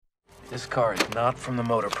This car is not from the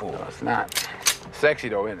motor pool. No, it's not. Sexy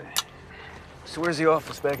though, isn't it? So where's the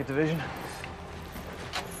office, back at Division?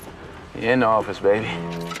 In the office, baby.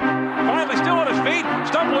 Finally still on his feet,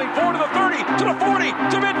 stumbling forward to the 30, to the 40,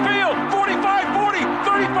 to midfield, 45, 40,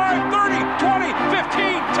 35, 30, 20,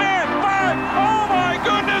 15, 10, 5. Oh my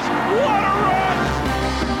goodness, what a run!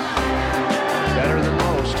 Better than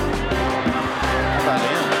most. How about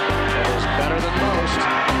him? That is better than most.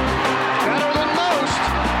 Better than most.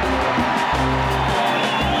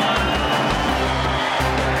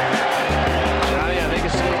 Johnny, I think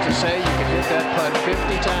it's safe to say you can hit that putt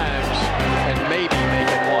 50 times and maybe make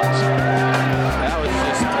it once. That was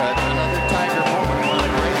just another Tiger moment, one of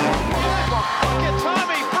the great ones. Look at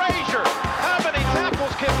Tommy Frazier. How many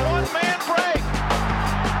tackles can one man break?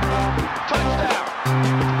 Touchdown.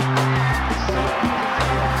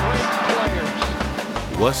 Great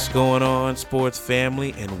players. What's going on, sports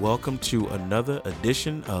family, and welcome to another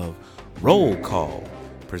edition of Roll Call,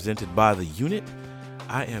 presented by The Unit.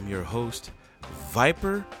 I am your host,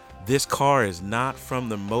 Viper. This car is not from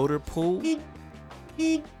the motor pool.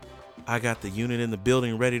 I got The Unit in the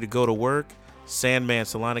building ready to go to work. Sandman,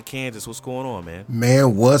 Salina, Kansas. What's going on, man?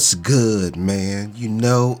 Man, what's good, man? You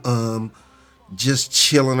know, just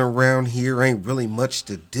chilling around here. Ain't really much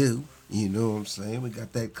to do. You know what I'm saying? We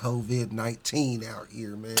got that COVID-19 out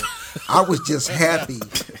here, man. I was just happy.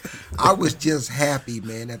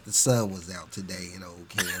 Man, that the sun was out today in old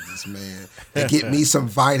Kansas, man. To get me some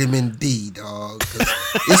vitamin D, dog. 'Cause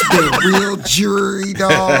it's been real jury,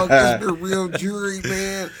 dog. It's been real jury,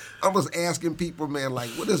 man. I was asking people, man, like,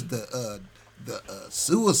 what is the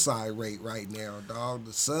suicide rate right now, dog?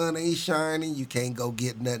 The sun ain't shining. You can't go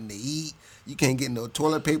get nothing to eat. You can't get no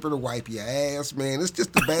toilet paper to wipe your ass, man. It's just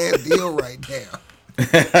a bad deal right now.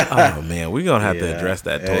 Oh, man, we're going to have to address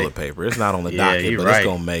that toilet paper. It's not on the docket, but it's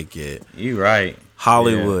going to make it. You right.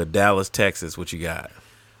 Hollywood, Dallas, Texas, what you got?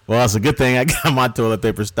 Well, it's a good thing I got my toilet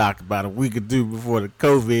paper stocked about a week or two before the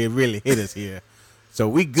COVID really hit us here. So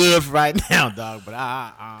we good for right now, dog. But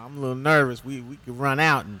I'm a little nervous. We could run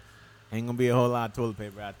out and ain't going to be a whole lot of toilet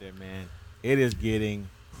paper out there, man. It is getting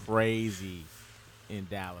crazy in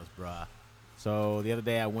Dallas, bruh. So the other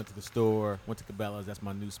day I went to the store, went to Cabela's. That's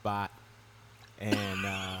my new spot. And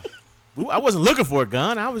I wasn't looking for a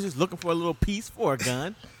gun. I was just looking for a little piece for a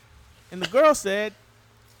gun. And the girl said,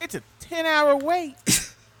 it's a 10-hour wait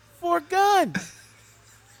for a gun.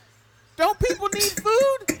 Don't people need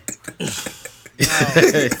food?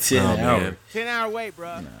 No. 10-hour wait,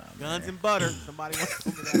 bro. Nah, guns and butter. Somebody wants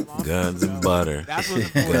to put me that. Guns and butter. That's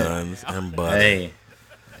what's Guns and butter.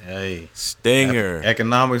 Hey. Stinger.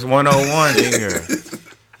 Economics 101. Stinger.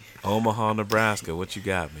 Omaha, Nebraska. What you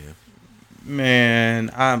got, man? Man,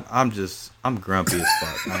 I'm grumpy as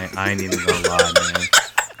fuck. I ain't even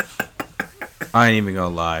gonna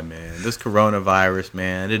lie, man. This coronavirus,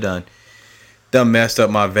 man, it done messed up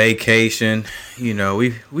my vacation. You know,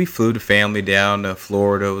 we flew the family down to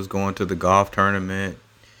Florida, was going to the golf tournament,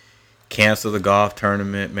 canceled the golf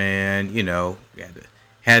tournament, man. You know,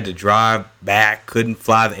 had to drive back, couldn't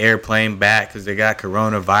fly the airplane back because they got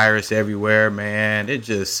coronavirus everywhere, man.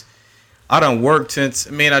 I done worked since,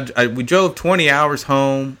 we drove 20 hours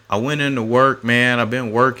home. I went into work, man. I've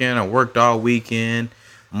been working. I worked all weekend.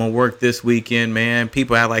 I'm going to work this weekend, man.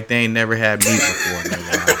 People act like they ain't never had meat before in their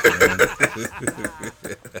life,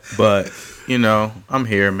 man. But, you know, I'm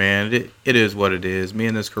here, man. It is what it is. Me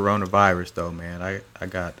and this coronavirus, though, man, I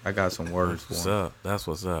got some words for him. That's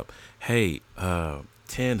what's up. Hey,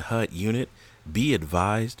 10 Hut Unit. Be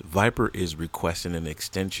advised, Viper is requesting an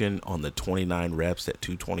extension on the 29 reps at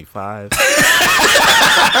 225.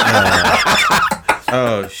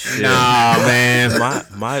 Oh shit! Nah, man,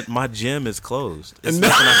 my gym is closed. It's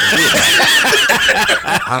nothing I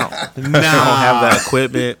can do. I don't have that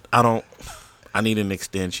equipment. I need an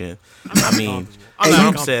extension. I mean,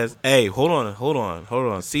 Trump says, "Hey, hold on.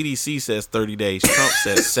 CDC says 30 days. Trump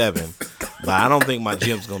says 7." But I don't think my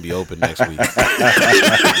gym's gonna be open next week.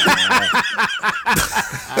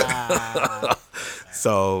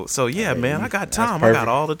 So yeah, man, I got time. I got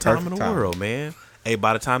all the time in the world, man. Hey,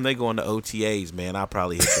 by the time they go into OTAs, man, I'll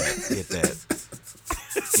probably hit that.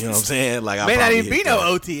 You know what I'm saying? Like, may not even be no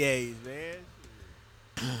OTAs, man.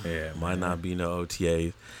 Yeah, might not be no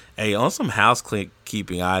OTAs. Hey, on some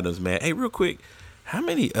housekeeping items, man. Hey, real quick, how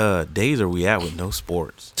many days are we at with no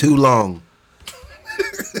sports? Too long.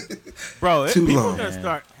 Bro, Too people long. gonna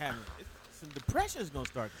start having some depression's gonna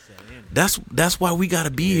start to set in. That's why we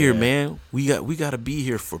gotta be here, man. We gotta be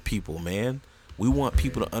here for people, man. We want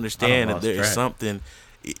people to understand that there is something.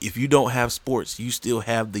 If you don't have sports, you still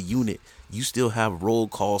have The Unit. You still have Roll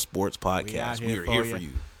Call Sports Podcast. We are here for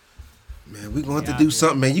you. Man, we're going to do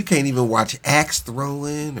something, man. You can't even watch axe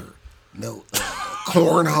throwing or no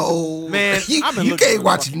cornhole. Man, you I've been you looking can't for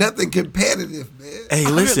watch fucking- nothing competitive, man. Hey,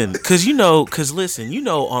 listen, listen,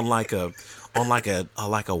 on like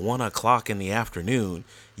a 1 o'clock in the afternoon,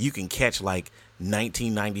 you can catch like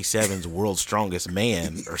 1997's World's Strongest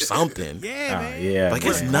Man or something. Yeah, man. Yeah, Like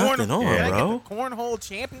it's man. nothing on, Can I bro. get the cornhole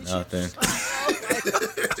championship? Nothing.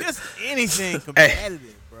 Just anything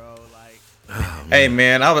competitive, bro. Like, Hey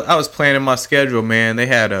man, I was planning my schedule, man. They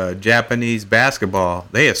had Japanese basketball.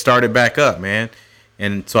 They had started back up, man,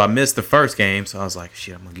 and so I missed the first game. So I was like,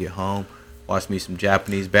 shit, I'm gonna get home, watch me some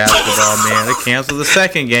Japanese basketball, man. They canceled the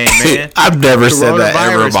second game, man. I've never said that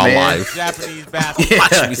ever in Coronavirus, my man. life. Japanese basketball.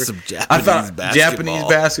 Watch me some I Japanese thought basketball. Japanese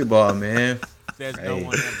basketball, man. There's no Hey.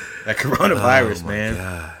 one ever. That coronavirus, Oh, my man.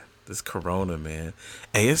 God. This corona, man.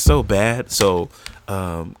 Hey, it's so bad. So,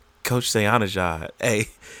 Coach Sayanajad, hey,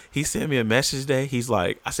 he sent me a message today. He's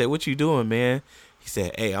like, I said, what you doing, man? He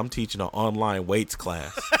said, hey, I'm teaching an online weights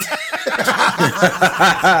class.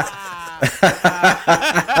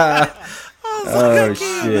 Oh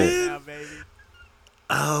shit. Yeah, baby.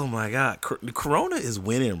 Oh, my God. Corona is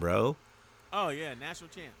winning, bro. Oh yeah, national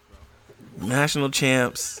champ, bro. National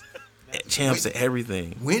champs. Champs at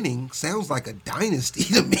everything. Winning sounds like a dynasty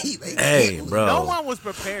to me. They Hey, can't lose. bro. No one was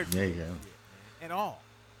prepared for There you this go. shit at all.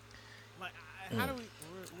 Like, how do we?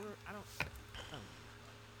 I don't.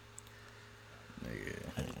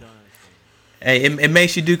 I just don't understand. Hey, it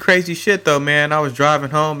makes you do crazy shit though, man. I was driving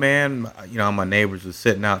home, man. You know, my neighbors was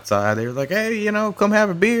sitting outside. They were like, "Hey, you know, come have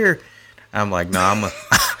a beer." I'm like, "Nah, I'm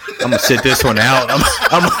gonna sit this one out.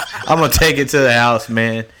 I'm gonna take it to the house,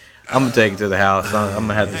 man. I'm gonna take it to the house. I'm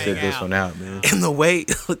gonna have to sit this one out, man." In the way,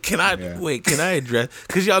 can I Yeah. Can I address?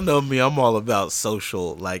 Because y'all know me, I'm all about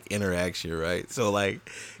social like interaction, right? So like,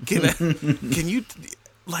 can you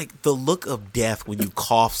like the look of death when you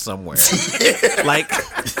cough somewhere, like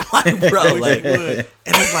bro, like, and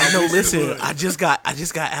it's like, no, listen, I just got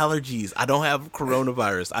allergies. I don't have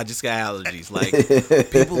coronavirus. I just got allergies. Like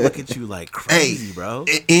people look at you like crazy, bro.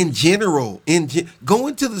 In general, go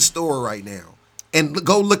into the store right now and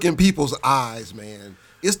go look in people's eyes, man.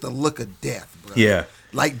 It's the look of death, bro. Yeah.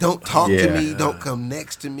 Like, don't talk to Yeah. me. Don't come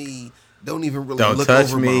next to me. Don't even really Don't look touch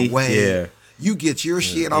over me. my way. Yeah. You get your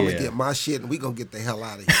shit, I'm Yeah. gonna get my shit, and we gonna get the hell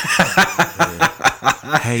out of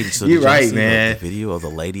here. Hey, so You're did y'all right, see man. The video of the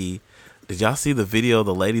lady? Did y'all see the video of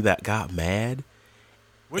the lady that got mad?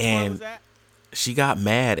 Which one And was that? she got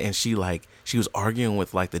mad and she was arguing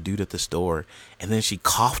with like the dude at the store, and then she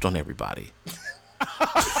coughed on everybody.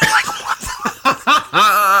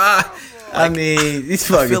 I mean, these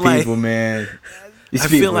fucking feel like- people, man. These I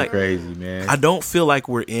feel people are like- crazy, man. I don't feel like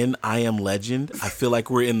we're in I Am Legend. I feel like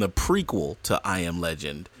we're in the prequel to I Am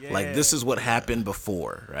Legend. Like this is what happened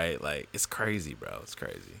before, right? Like it's crazy, bro. It's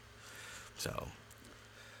crazy. So,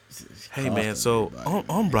 hey man. So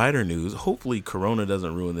on brighter news, hopefully Corona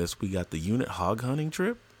doesn't ruin this. We got the unit hog hunting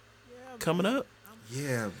trip coming up.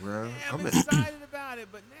 Yeah, bro. Yeah, I'm I'm excited about it,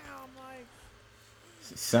 but now I'm like,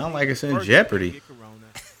 Sound like it's in first, jeopardy. get Corona.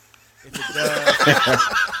 If it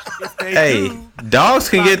does, if they Hey, do, dogs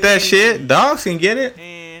can get that shit. Dogs can get it.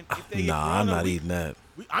 and if they get Nah, I'm Corona, not eating that.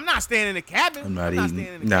 I'm not staying in the cabin. I'm not not eating-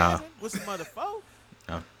 staying in the nah. cabin with some other folk.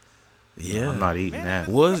 Yeah, I'm not eating Man,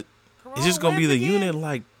 that. Was Corona it's just gonna be wins the again? unit and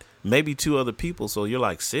like maybe 2 other people, so you're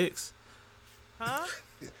like 6. Huh?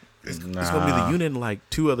 It's gonna be the unit and like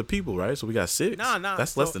 2 other people, right? So we got 6. Nah.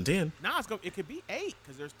 That's so- less than 10. Nah, it could be 8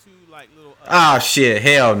 because there's 2 like little. Oh shit!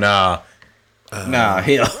 Hell nah. Nah,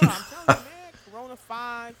 hell. Bro, I'm telling you, man, Corona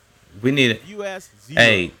 5, We need it. US 0.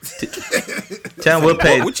 Hey, tell them we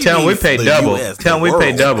pay. What you Tell them we mean, pay the double. US, Tell them the we pay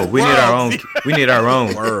world? double. We need our own. We need our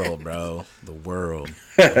own. World, bro. The world.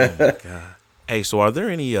 Oh my god. Hey, so are there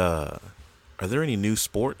any new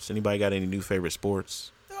sports? Anybody got any new favorite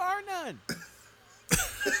sports? There are none.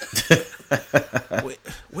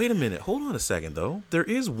 Wait a minute. Hold on a second though. There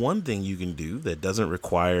is one thing you can do that doesn't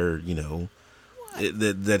require,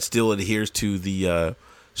 that still adheres to the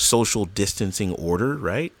social distancing order,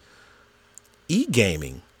 right?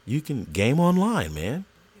 E-gaming. You can game online, man.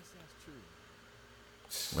 I guess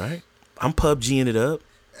that's true. Right? I'm PUBGing it up.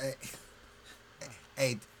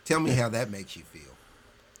 Hey, tell me how that makes you feel.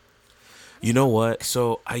 You know what?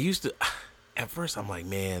 So I used to, at first I'm like,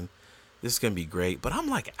 man, this is going to be great. But I'm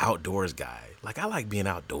like outdoors guy. Like I like being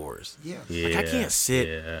outdoors. Yeah. Like I can't sit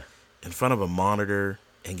Yeah. in front of a monitor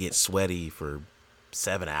and get sweaty for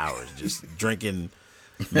 7 hours just drinking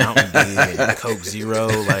Mountain Dew and Coke Zero.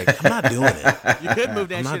 Like I'm not doing it. You could move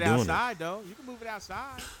that I'm not shit doing it. outside, though. You can move it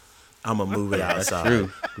outside. I'm going to move it outside.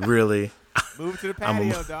 true. Really? Move it to the I'm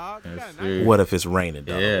a- patio, dog. You got, That's a true. nice, What if it's raining,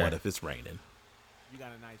 dog? Yeah. What if it's raining? you got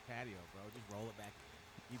a nice patio, bro.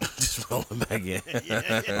 rolling back in.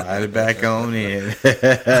 Slide it back on in.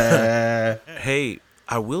 Hey,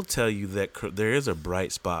 I will tell you that there is a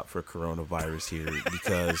bright spot for coronavirus here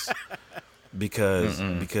because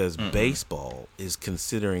baseball is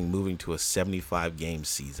considering moving to a 75 game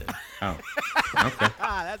season. Oh, okay.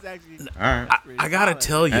 That's actually. All right. I gotta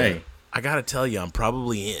tell you, Hey. I'm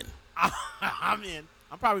probably in. I'm in.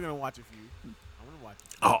 I'm probably gonna watch a few. I'm gonna watch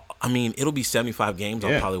it. Oh, I mean, it'll be 75 games.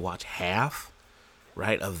 I'll Yeah. probably watch half,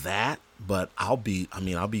 right, of that. But I'll be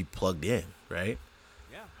plugged in, right?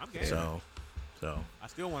 Yeah, I'm game. So, I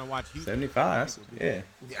still want to watch Houston. 75. Yeah.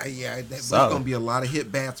 Yeah, there's Solid. gonna be a lot of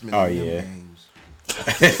hit batsmen Oh, in them yeah. games.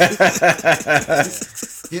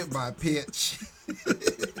 Hit by pitch.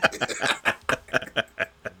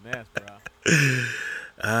 Mess, bro.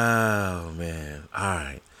 oh man. All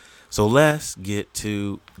right. So let's get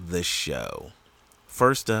to the show.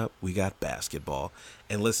 First up, we got basketball.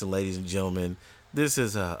 And listen, ladies and gentlemen, this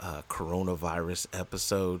is a coronavirus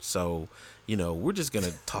episode. So, we're just going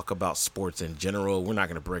to talk about sports in general. We're not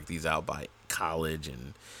going to break these out by college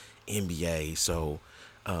and NBA. So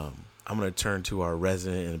I'm going to turn to our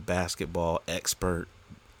resident and basketball expert,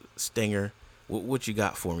 Stinger. What you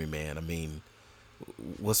got for me, man? I mean,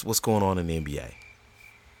 what's going on in the NBA?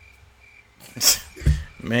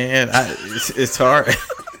 Man, it's hard.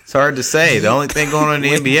 It's hard to say. The only thing going on in the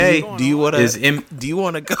NBA Do you want is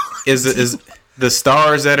to go? is the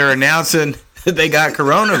stars that are announcing that they got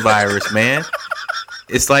coronavirus, man.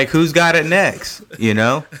 It's like, who's got it next?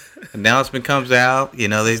 Announcement comes out.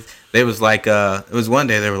 They was like, it was one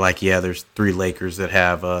day they were like, yeah, there's 3 Lakers that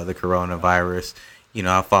have the coronavirus.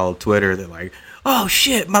 I follow Twitter. They're like, oh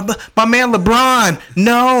shit, my man LeBron,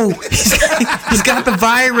 no, he's got the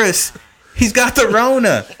virus. He's got the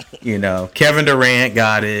Rona. Kevin Durant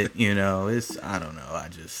got it. I don't know.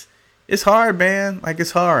 It's hard, man. Like,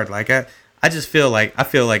 it's hard. Like, I just feel like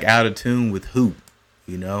out of tune with hoop,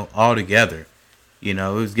 altogether. It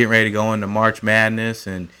was getting ready to go into March Madness,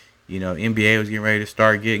 and NBA was getting ready to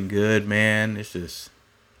start getting good, man. It's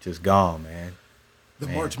just gone, man. The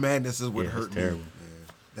March Madness is what Yeah, it's hurt me. terrible. Man.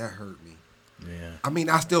 That hurt me. Yeah. I mean,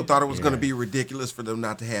 I still thought it was going to be ridiculous for them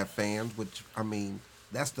not to have fans, which, I mean,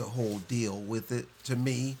 that's the whole deal with it to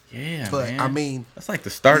me. Yeah, but man. I mean, That's like the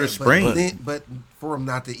start of spring. But for them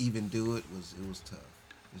not to even do it was tough.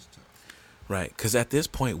 It's tough. Right, because at this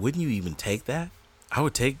point, wouldn't you even take that? I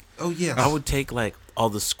would take. Oh yes. I would take like all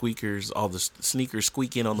the squeakers, all the sneakers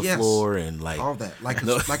squeaking on the Yes. floor, and like All that, like a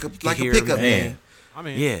No, like a you like a hear pickup me. game. I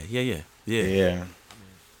mean, Yeah.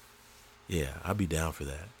 Yeah. I'd be down for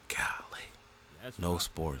that. Golly, that's no fine.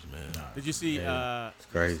 sports, man. Did you see? It's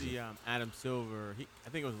crazy. Did you see Adam Silver? I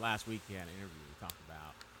think it was last week. He had an interview. He talked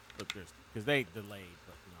about because they delayed,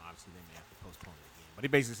 but obviously they may have to postpone it again. But he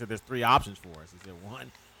basically said there's 3 options for us. He said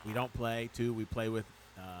 1, we don't play. 2, we play with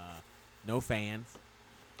no fans.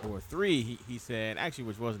 Or 3, he said, actually,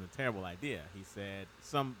 which wasn't a terrible idea. He said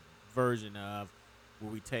some version of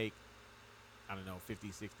where we take,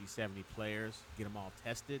 50, 60, 70 players, get them all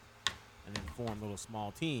tested, and then form little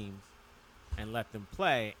small teams and let them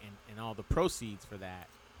play, and all the proceeds for that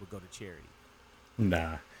would go to charity.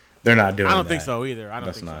 Nah, they're not doing that. I don't think so either. I don't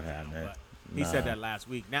That's think not so. happening. But he said that last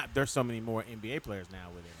week. Now there's so many more NBA players now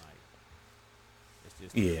where they're like, it's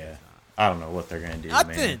just Yeah. it's I don't know what they're gonna do,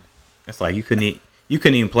 Nothing. man. It's like you couldn't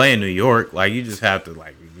even play in New York. Like, you just have to,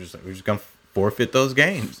 like, we're just gonna forfeit those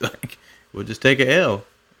games. Like, we'll just take an L.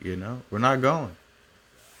 We're not going.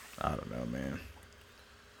 I don't know, man.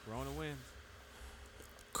 Corona wins.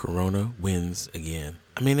 Corona wins again.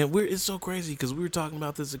 I mean, it's so crazy because we were talking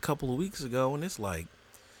about this a couple of weeks ago, and it's like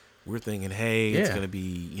we're thinking, hey, it's Yeah. gonna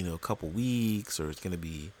be a couple weeks, or it's gonna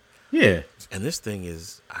be, Yeah. and this thing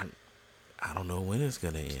is I don't know when it's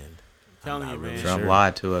gonna end. I'm telling not you, really man. Trump Sure.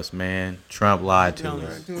 lied to us, man. Trump lied to telling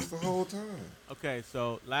us. Right to us the whole time. Okay,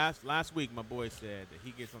 so last week my boy said that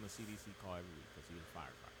he gets on the CDC call every week because he's a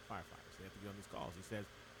firefighter. So they have to get on these calls. He says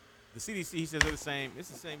the CDC. He says they're the same. It's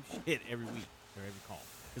the same shit every week or every call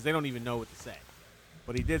because they don't even know what to say.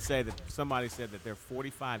 But he did say that somebody said that they're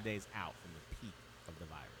 45 days out from the peak of the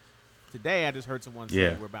virus. Today I just heard someone say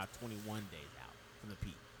Yeah. we're about 21 days out from the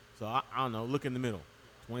peak. So I don't know. Look in the middle.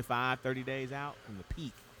 25, 30 days out from the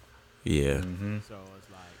peak. Yeah, Mm-hmm. So it's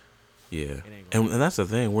like yeah, ain't gonna and that's the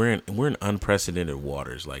thing. We're in unprecedented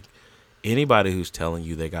waters. Like, anybody who's telling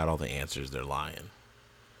you they got all the answers, they're lying.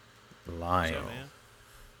 Lying. so, man.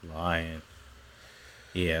 Lying.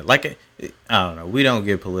 Yeah, like, I don't know. We don't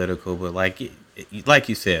get political, but like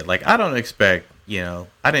you said, like, I don't expect, I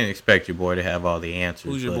didn't expect your boy to have all the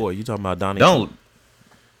answers. Who's your but boy? You talking about Donnie? Don't.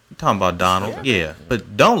 You talking about Donald? Yeah,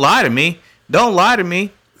 but don't lie to me. Don't lie to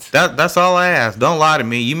me. That's all I ask. Don't lie to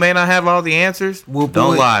me. You may not have all the answers. Well,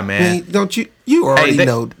 don't boy, lie, man. Don't you already Hey,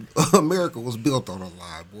 know America was built on a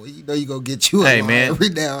lie, boy. You know you gonna get you a Hey, lie man. every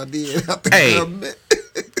now and then out the Hey. government.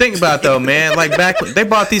 Think about it, though, man. Like back when they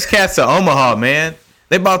bought these cats to Omaha, man.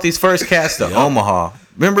 They bought these first cats to Omaha.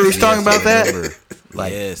 Remember we was talking about that?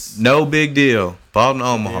 Like, yes. no big deal. Bought in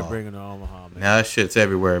Omaha. They're bringing to Omaha, man. Now that shit's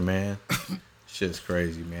everywhere, man. Shit's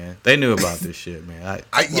crazy, man. They knew about this shit, man.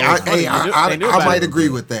 I They knew about might it. agree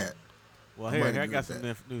with that. Well, I here might I agree got with some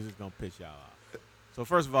that. news that's gonna piss y'all off. So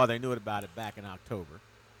first of all, they knew about it back in October,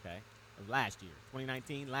 okay, of last year,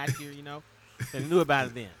 2019. Last year, you know, they knew about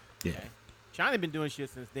it then. Yeah. Okay? China been doing shit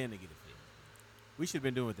since then to get it fixed. We should have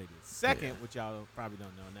been doing what they did. Second, which y'all probably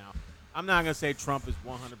don't know now, I'm not gonna say Trump is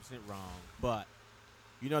 100% wrong, but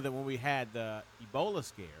you know that when we had the Ebola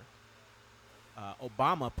scare,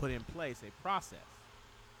 Obama put in place a process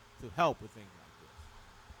to help with things like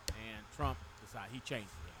this, and Trump decided he changed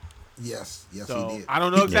it. Yes, So he did. I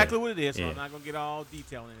don't know exactly what it is, so Yeah. I'm not gonna get all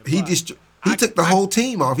detailed in it. He but he took the whole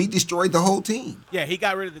team off. He destroyed the whole team. yeah, he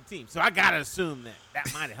got rid of the team. So I gotta assume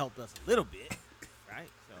that might have helped us a little bit, right?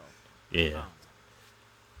 So Yeah.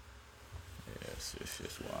 It's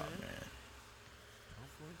just wild, man.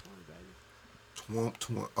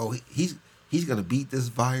 2020. Oh, he's gonna beat this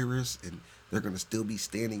virus, and they're gonna still be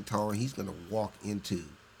standing tall. And he's gonna walk into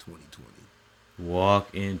 2020.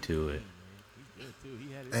 Walk into it. He's good too.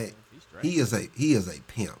 He had his, Hey, he's straight. he is a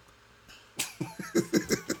pimp.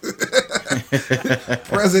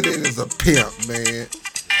 President is a pimp, man.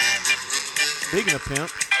 Speaking of pimp,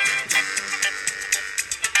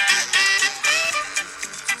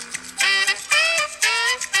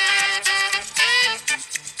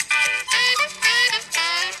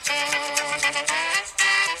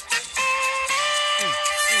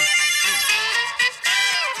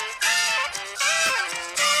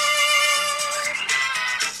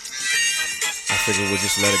 I figured we'll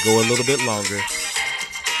just let it go a little bit longer.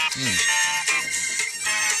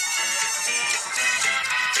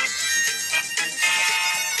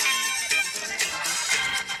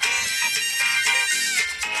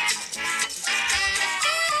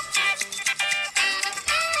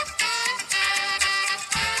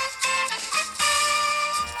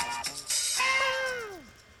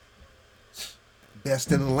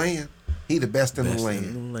 Best in the land. He the best in the Best land.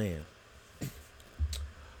 in the land.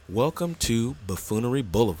 Welcome to Buffoonery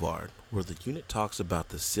Boulevard, where the unit talks about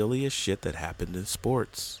the silliest shit that happened in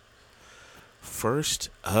sports. First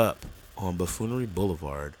up on Buffoonery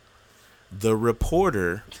Boulevard, the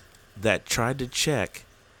reporter that tried to check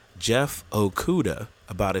Jeff Okuda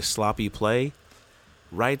about his sloppy play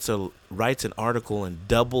writes an article and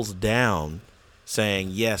doubles down, saying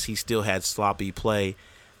yes, he still had sloppy play.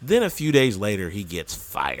 Then a few days later, he gets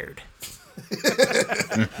fired.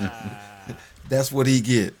 That's what he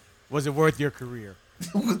get. was it worth your career?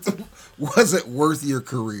 Was it worth your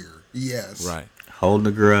career? Yes. Right. Holding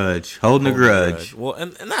a grudge. Holding a grudge. Well,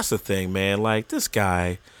 and that's the thing, man. Like, this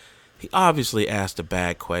guy, he obviously asked a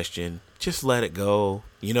bad question. Just let it go.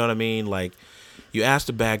 You know what I mean? Like, you asked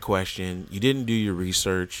a bad question. You didn't do your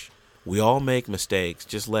research. We all make mistakes.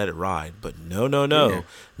 Just let it ride. But no. Yeah.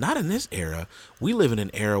 Not in this era. We live in an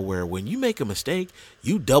era where when you make a mistake,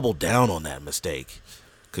 you double down on that mistake.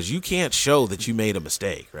 Because you can't show that you made a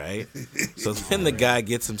mistake, right? So then the guy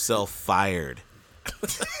gets himself fired.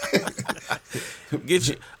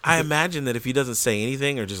 I imagine that if he doesn't say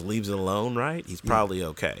anything or just leaves it alone, right? He's probably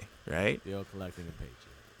okay, right? Still collecting a paycheck.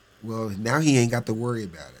 Well, now he ain't got to worry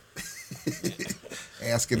about it.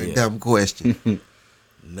 Asking a Yeah. dumb question.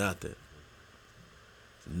 Nothing.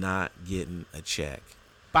 Not getting a check.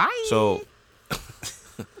 Bye. So,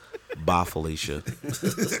 bye, Felicia.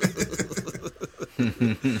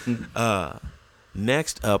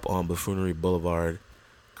 Next up on Buffoonery Boulevard,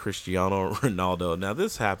 Cristiano Ronaldo. Now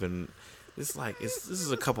this happened. This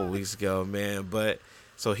is a couple weeks ago, man. But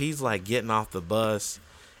so he's like getting off the bus,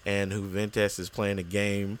 and Juventus is playing a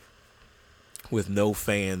game with no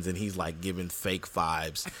fans, and he's like giving fake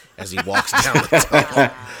vibes as he walks down the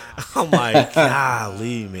tunnel. I'm like,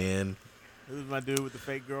 golly, man. Who's my dude with the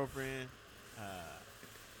fake girlfriend?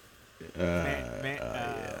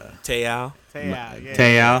 Teo.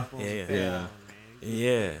 Teo.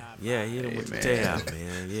 Yeah, hit him with the Teo,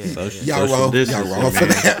 man. Yeah. Y'all wrong. distancing, Y'all wrong for man.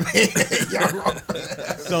 that, man. Y'all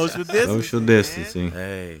wrong. Social distancing. Social man. distancing.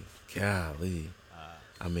 Hey, golly.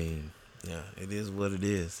 I mean, yeah, it is what it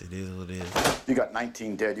is. It is what it is. You got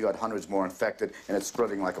 19 dead, you got hundreds more infected, and it's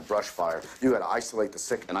spreading like a brush fire. You got to isolate the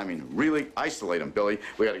sick, and I mean really isolate them, Billy.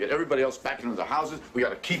 We got to get everybody else back into the houses. We got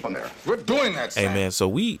to keep them there. We're doing that, Hey, Sam. man, so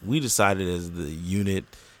we decided as the unit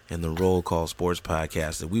and the Roll Call Sports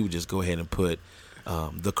Podcast that we would just go ahead and put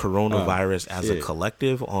the coronavirus as a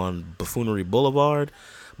collective on Buffoonery Boulevard.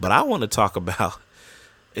 But I want to talk about,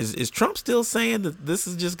 is Trump still saying that this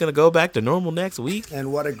is just going to go back to normal next week?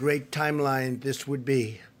 And what a great timeline this would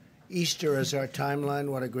be. Easter as our timeline.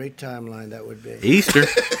 What a great timeline that would be. Easter.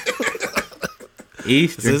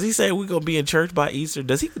 Easter. Does he say we're going to be in church by Easter?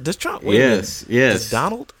 Does Trump? Yes. Does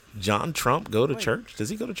John Trump go to church? Does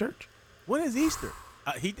he go to church? When is Easter?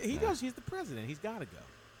 He does. He's the president. He's got to go.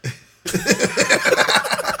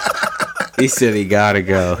 He said he got to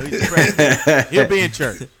go. He's the president. He'll be in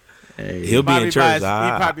church. Hey. He'll be in church.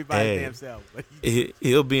 He'll probably by his damn self.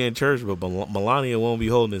 He'll be in church, but Melania won't be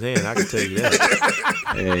holding his hand. I can tell you that.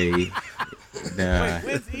 Hey. Nah. Wait,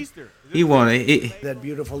 when's Easter? He wanted that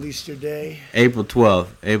beautiful Easter day. April 12th.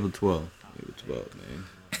 April 12th, man.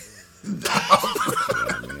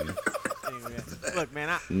 Look, man.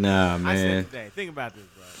 I said today. Think about this,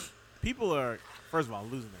 bro. People are, first of all,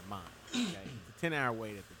 losing their mind. Okay? It's a 10-hour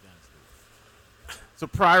wait at the gun store. So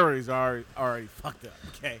priorities are already fucked up.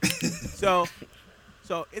 Okay. So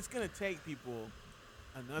it's gonna take people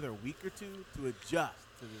another week or two to adjust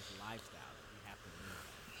to this lifestyle that we have to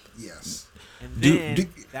live. Yes. And then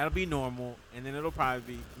that'll be normal, and then it'll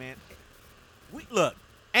probably be, man. Look,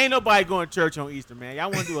 ain't nobody going to church on Easter, man.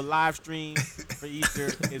 Y'all want to do a live stream for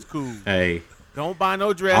Easter? It's cool. Hey. Don't buy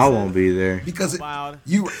no dresses. I won't be there. Because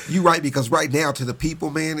you right, because right now to the people,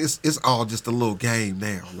 man, it's all just a little game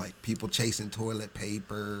now. Like people chasing toilet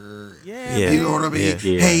paper. Yeah. You know what I mean?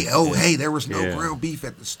 Yeah. Hey, there was no ground beef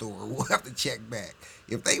at the store. We'll have to check back.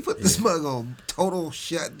 If they put this mug on total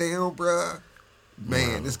shutdown, bruh,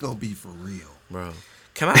 man, it's gonna be for real. Bro.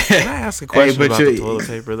 Can I ask a question about the toilet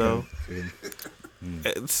paper though?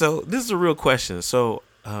 So this is a real question. So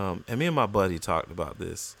and me and my buddy talked about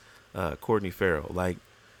this. Courtney Farrell, like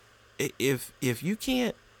if you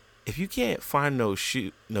can't find no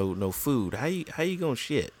food, how you gonna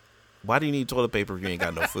shit? Why do you need toilet paper if you ain't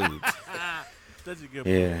got no food? Such a good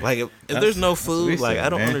point. Like if there's no food, like I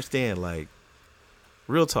don't understand. Like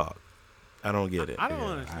real talk, I don't get it. I don't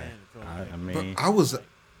understand. I mean, I was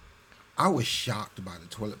shocked by the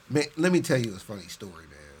toilet. Man, let me tell you a funny story,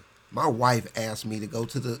 man. My wife asked me to go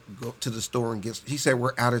to the store and get. She said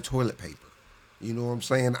we're out of toilet paper. You know what I'm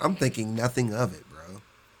saying? I'm thinking nothing of it, bro.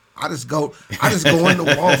 I just go into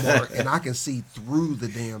Walmart and I can see through the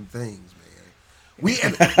damn things, man. We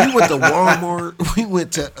went to Walmart, we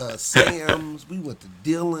went to Sam's, we went to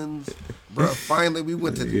Dillon's, bro. Finally, we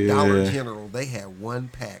went to the Dollar General. They had 1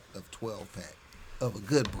 pack of 12-pack of a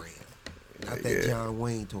good brand, not that John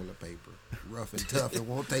Wayne toilet paper. Rough and tough. It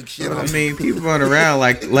won't take shit off. I mean, people run around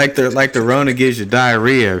like the Rona gives you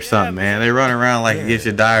diarrhea or something, man. They run around like it gives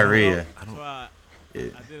you diarrhea. I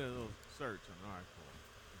did a little search on an article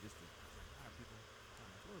just to how people find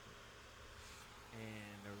toilet paper.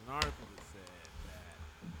 And there was an article that said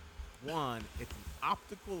that, one, it's an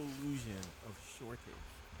optical illusion of shortage.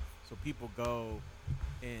 So people go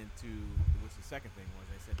into, which the second thing was,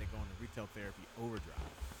 they said they go into retail therapy overdrive.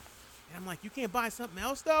 And I'm like, you can't buy something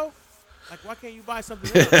else, though? Like, why can't you buy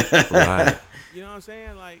something else? Right. You know what I'm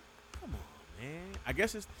saying? Like, come on, man. I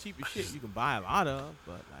guess it's the cheapest shit you can buy a lot of,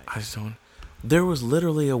 but like. I just don't. There was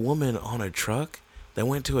literally a woman on a truck that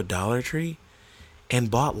went to a Dollar Tree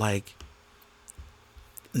and bought like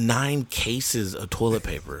 9 cases of toilet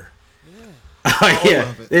paper. Oh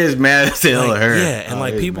yeah, it is mad as hell at her. Yeah, and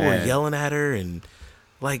like people were yelling at her, and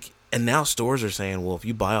now stores are saying, well, if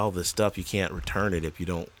you buy all this stuff, you can't return it if you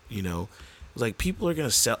don't. You know, it's like people are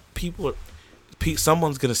gonna sell.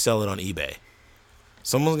 Someone's gonna sell it on eBay.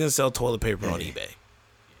 Someone's gonna sell toilet paper on eBay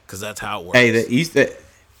because that's how it works.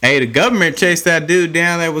 Hey, the government chased that dude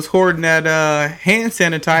down that was hoarding that hand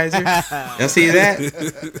sanitizer. Y'all see that?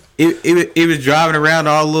 He was driving around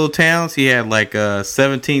all little towns. He had like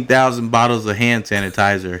 17,000 bottles of hand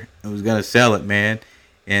sanitizer. He was going to sell it, man.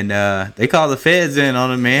 And they called the feds in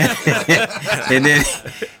on him, man. And then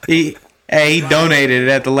he donated it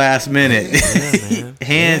at the last minute.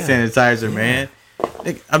 Hand sanitizer, man.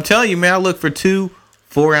 I'm telling you, man, I looked for 2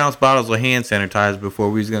 4-ounce bottles of hand sanitizer before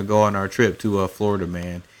we was going to go on our trip to Florida,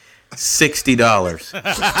 man. $60. 2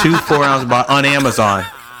 4-ounce bottles on Amazon.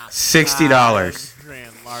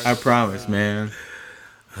 $60. I promise, man.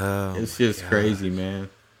 It's just crazy, man.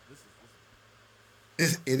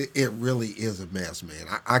 It really is a mess, man.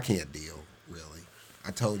 I can't deal, really.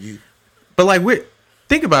 I told you. But like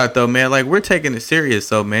think about it though, man. Like we're taking it serious,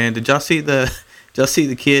 though, man. Did y'all see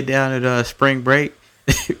the kid down at spring break?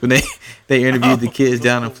 When they interviewed the kids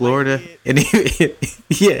down in Florida, and he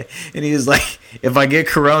was like, if I get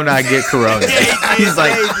corona, I get corona. He's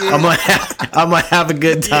like, I'm gonna have a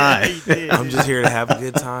good time. I'm just here to have a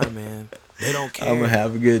good time, man. They don't care. I'm gonna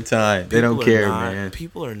have a good time. They don't care, man.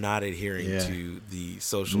 People are not adhering to the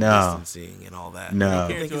social No. distancing and all that. No.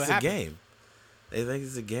 They think it's a game. They think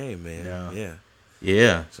it's a game, man. No. Yeah.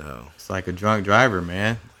 Yeah. So It's like a drunk driver,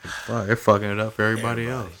 man. They're fucking it up for everybody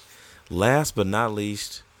else. last but not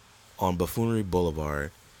least, on Buffoonery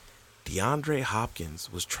Boulevard, DeAndre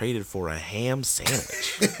Hopkins was traded for a ham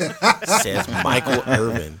sandwich, says Michael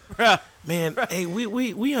Irvin. Man, hey,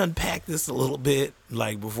 we unpacked this a little bit,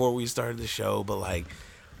 like, before we started the show, but, like,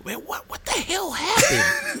 man, what the hell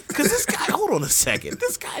happened? Because this guy, hold on a second,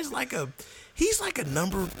 this guy's like he's like a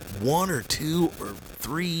number 1 or 2 or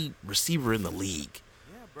 3 receiver in the league.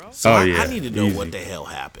 Yeah, bro. So I yeah, need to know easy. what the hell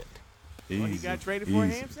happened. Well, he got traded for a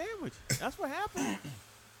ham sandwich. That's what happened.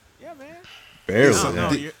 Yeah, man. Barely. I don't know.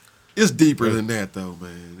 Di- It's deeper than that, though,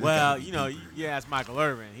 man. Well, you know, you asked Michael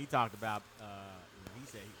Irvin. He talked about. He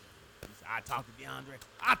said, "I talked to DeAndre.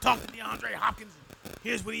 I talked to DeAndre Hopkins.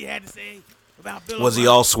 Here's what he had to say about Bill." Was he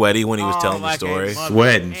O'Brien." all sweaty when he was telling the like a story? mother-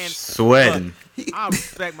 Sweating. and Sweating. Look, I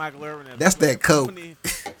respect Michael Irvin. That's that coke.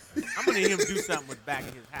 I'm gonna need him to do something with the back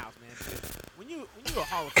of his house, man. Because when you a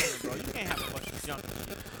Hall of Famer, bro, you can't have a bunch of junk and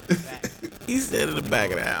shit in the back. He said in the back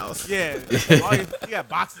of the house. Yeah, you got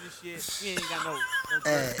boxes of shit. He ain't got no.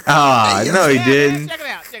 No, he Yeah, didn't. man,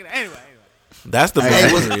 check it out. Anyway. That's the Hey,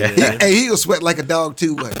 buffoonery. he was sweat like a dog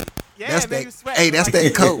too, wasn't he? Yeah, That's man, he that. was sweating Hey, that's like-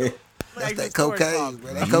 that coke. Like That's the that story cocaine, talk.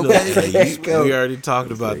 man. That You know, cocaine. hey, That's coke. we already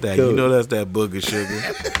talked about that. You know that's that booger sugar.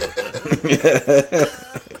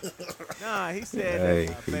 Nah, he said Hey,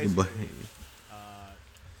 that, basically,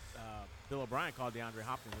 Bill O'Brien called DeAndre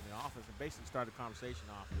Hopkins in the office and basically started the conversation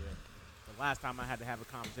off with, the last time I had to have a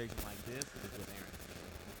conversation like this was with Aaron.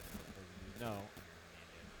 As you know,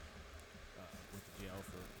 went to jail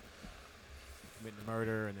for committing a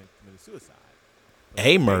murder and then committed suicide. But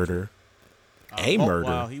A murder. A murder.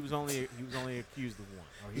 Well, he was only accused of one.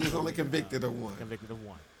 Or He was only convicted of one. Convicted of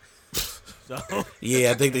one. So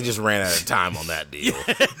Yeah, I think they just ran out of time on that deal.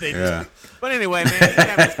 Yeah. But anyway, man, he's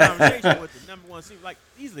having this conversation with the number 1 receiver, like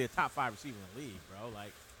easily a top 5 receiver in the league, bro.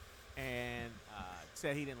 Like, and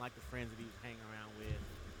said he didn't like the friends that he was hanging around with.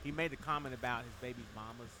 He made the comment about his baby's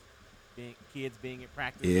mamas, kids being at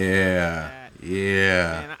practice. and Yeah. stuff like that.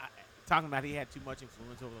 Yeah. And talking about he had too much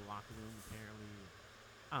influence over the locker room, apparently.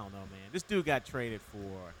 I don't know, man. This dude got traded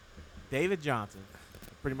for David Johnson,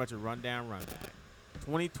 pretty much a rundown runback,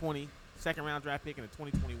 2020 second-round draft pick and a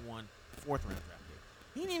 2021 fourth-round draft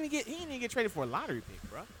pick. He didn't even get traded for a lottery pick,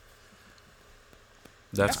 bro.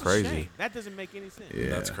 That's a crazy. shame. That doesn't make any sense. Yeah.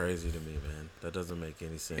 That's crazy to me, man. That doesn't make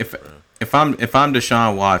any sense, If bro. if I'm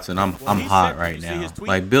Deshaun Watson, I'm he hot sent- right you see now. his tweet?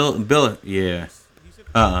 Like Bill, yeah. He said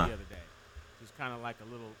the other day. Just kind of like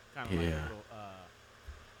a little, Yeah.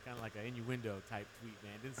 kind of like an innuendo type tweet,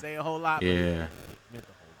 man. Didn't say a whole lot, but Yeah. it meant a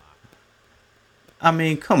whole lot. I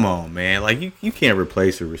mean, come on, man. Like you can't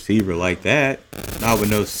replace a receiver like that. Not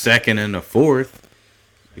with no second and a fourth.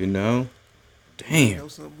 You know? You know Damn.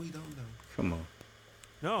 something we don't know. Come on.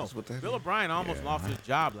 No, That's what that Bill is. O'Brien almost Yeah. lost his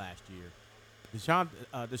job last year.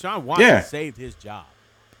 Deshaun Watson Yeah. saved his job.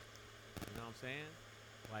 You know what I'm saying?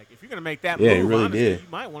 Like, if you're gonna make that Yeah, move, he really honestly, did. you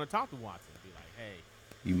might want to talk to Watson. Be like, hey,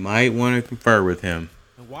 You might want to confer with him.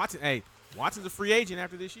 and Watson's a free agent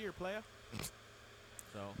after this year, player.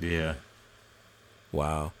 So Yeah.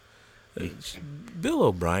 Wow. Bill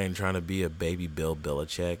O'Brien trying to be a baby Bill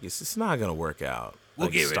Belichick. It's not going to work out. We'll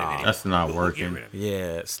Like, get rid of stop. it. That's not working.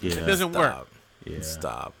 Yeah, Yeah. It doesn't work. stop. Yeah.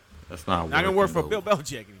 Stop. That's not not gonna work for working. Bill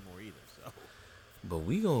Belichick anymore either. So But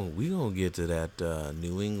we gonna get to that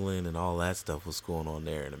New England and all that stuff. What's going on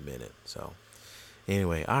there in a minute? So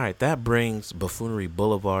anyway, all right, that brings Buffoonery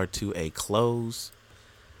Boulevard to a close.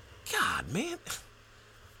 God, man,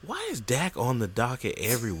 why is Dak on the docket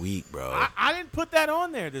every week, bro? I didn't put that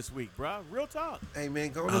on there this week, bro. Real talk. Hey,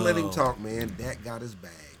 man, go on and let him talk, man. Dak got his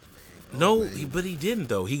bag, man. No, but he didn't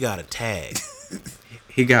though. He got a tag.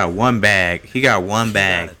 He got one bag. He got one He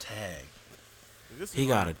bag. got a tag. This is He why-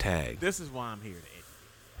 got a tag. This is why I'm here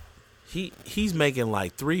to educate. He's making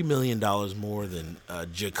like $3 million more than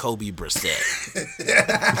Jacoby Brissett.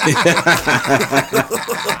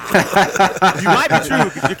 You might be true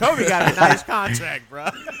because Jacoby got a nice contract, bro.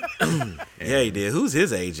 Yeah, he did. Who's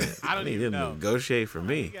his agent? I don't need even him to know. negotiate for He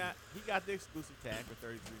me. got the exclusive tag for $33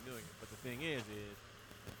 million. But the thing is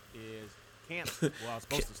camp. Well, I was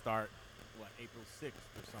supposed to start April 6th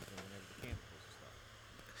or something whenever the camp was supposed to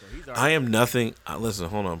start. So he's already I am nothing. Listen,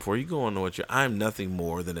 hold on. Before you go on to what I am nothing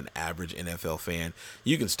more than an average NFL fan.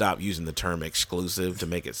 You can stop using the term exclusive to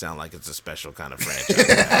make it sound like it's a special kind of franchise.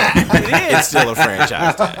 It's still a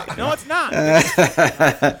franchise tag. No, it's not. It's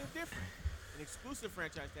different. An exclusive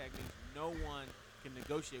franchise tag means no one can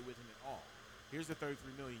negotiate with him at all. Here's the $33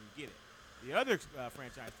 million, you get it. The other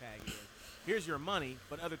franchise tag is, here's your money,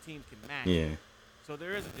 but other teams can match. Yeah. So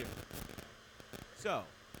there is a difference. So,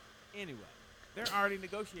 anyway, they're already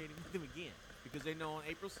negotiating with him again because they know on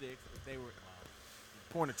April 6th, if they were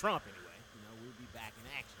according to Trump anyway, we'll be back in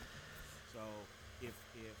action. So if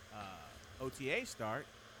OTA start,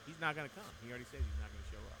 he's not going to come. He already said he's not going to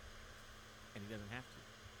show up, and he doesn't have to.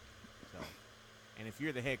 So, and if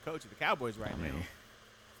you're the head coach of the Cowboys right now,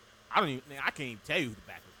 I can't even tell you who the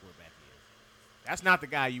backup quarterback is. That's not the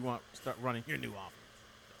guy you want to start running your new offense.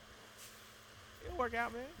 So, it'll work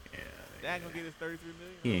out, man. Yeah. Dad gonna get his $33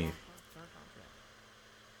 million. Yeah.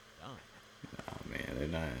 Done. Oh man, they're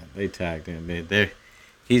not. They tagged him.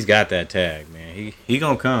 He's got that tag, man. He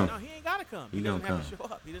gonna come. No, he ain't gotta come. He doesn't gonna have to show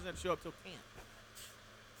up. He doesn't have to show up till camp.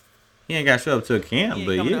 He ain't got to show up to a camp, He ain't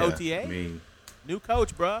but coming yeah. to OTA. I mean, New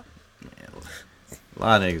coach, bruh. man, a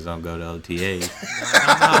lot of niggas don't go to OTA.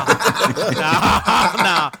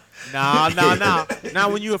 No.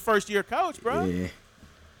 Not when you a first year coach, bro. Yeah.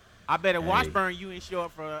 I bet at Washburn you ain't show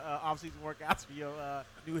up for off-season workouts for your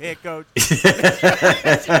new head coach.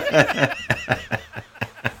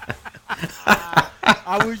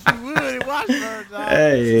 I wish you would at Washburn, dog.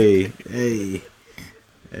 Hey.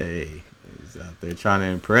 He's out there trying to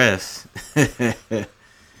impress.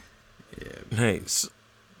 Hey,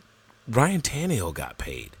 Ryan Tannehill got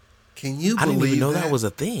paid. Can you I believe didn't even know that was a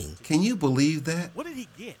thing. Can you believe that? What did he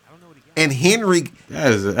get? I don't know what he got. And Henry,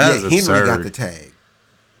 Henry Henry got the tag.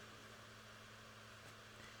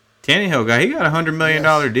 Tannehill he got $100 million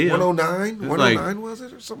deal. 109? 109 was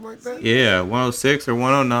it or something like that? Yeah, 106 or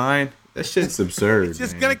 109. That shit's absurd. It's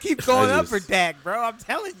just man. gonna keep going up for Dak, bro. I'm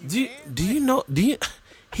telling you. Do you know?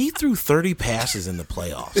 He threw 30 passes in the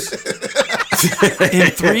playoffs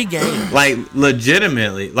in 3 games. Like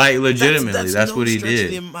legitimately, that's no what he stretch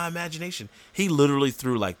did. In my imagination, he literally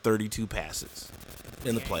threw like 32 passes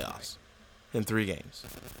in the playoffs in 3 games,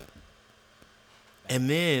 and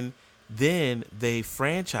then they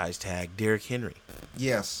franchise tagged Derrick Henry.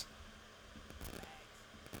 Yes.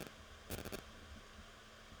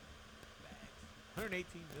 $118 million.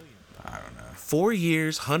 I don't know. 4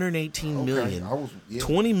 years, $118 million.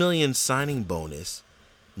 $20 million signing bonus,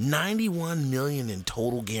 $91 million in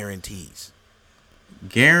total guarantees.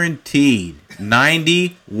 Guaranteed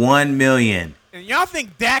 $91 million. And y'all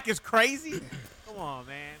think Dak is crazy? Come on,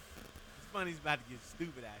 man. This money's about to get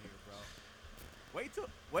stupid out here, bro. Wait till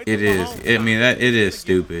It is. Mahomes I mean, comes. it is It's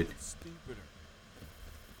gonna get stupid. stupider.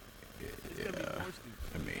 It's gonna be more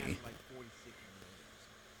stupid. I mean- Like 46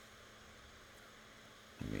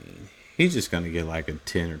 I mean, he's just gonna get like a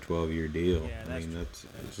 10 or 12 year deal. Yeah, I that's mean, true.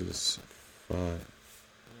 that's just fun.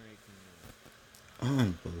 $118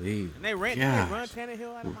 million. Unbelievable. And they run Gosh.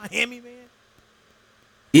 Tannehill out of Miami, man.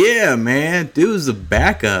 Yeah, man. Dude's a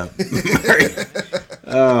backup. Oh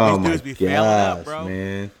These my dudes be failing up, gosh, bro.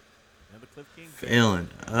 man. Another Cliff King. Failing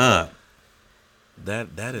up.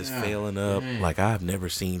 That is God failing up dang. like I've never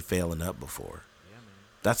seen failing up before. Yeah,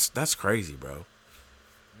 man. That's crazy, bro.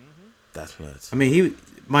 Mm-hmm. That's nuts. I mean,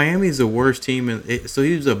 Miami's the worst team, so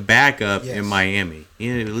he was a backup Yes. in Miami.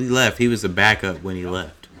 He left. He was a backup when he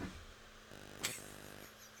left.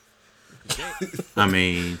 I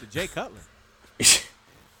mean, To Jay Cutler.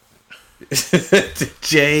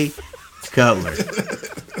 Jay Cutler.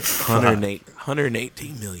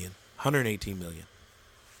 118 million. 118 million.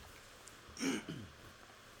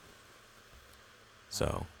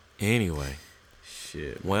 So, anyway,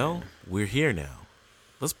 Shit. well, we're here now.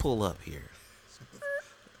 Let's pull up here.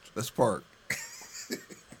 Let's park.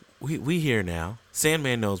 We here now.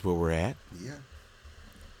 Sandman knows where we're at. Yeah.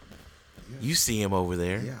 You see him over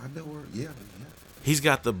there. Yeah, I know where. Yeah. He's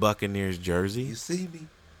got the Buccaneers jersey. You see me?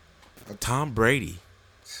 Tom Brady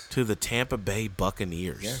to the Tampa Bay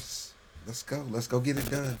Buccaneers. Yes. Let's go. Let's go get it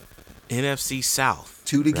done. NFC South.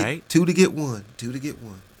 2 to right? get 2 to get 1. 2 to get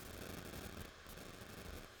 1.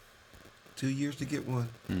 2 years to get 1.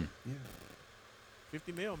 Yeah.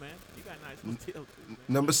 50 mil, man. You got a nice little deal, too, man.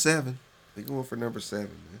 Number 7. They're going for number 7,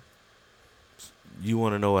 man. You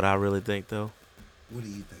want to know what I really think, though? What do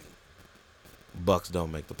you think? Bucks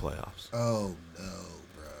don't make the playoffs. Oh no,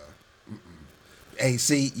 bro. Hey,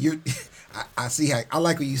 see, I see how I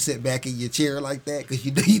like when you sit back in your chair like that because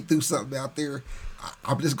you know you threw something out there.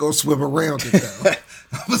 I'm just gonna swim around it though.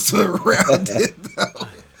 I'm gonna swim around it though.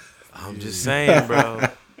 I'm just saying, bro.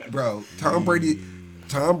 Bro, Tom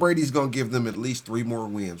Brady's gonna give them at least 3 more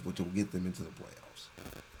wins, which will get them into the playoffs.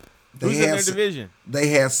 Who's in their division? They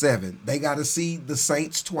have 7. They got to see the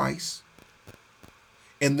Saints twice.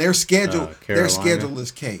 And their schedule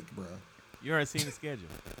is cake, bro. You already seen the schedule.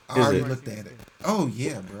 I already looked at it. Oh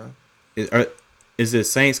yeah, bro. Is it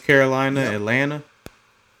Saints, Carolina, Atlanta?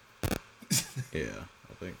 Yeah,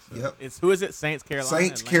 I think so. Yep. It's who is it? Saints, Carolina.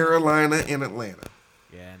 Saints, Atlanta? Carolina, and Atlanta.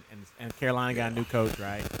 Yeah, and Carolina got a new coach,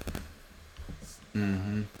 right?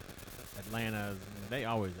 Mm-hmm. Atlanta, they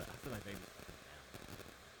always. I feel like they.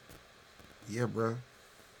 Yeah, bro.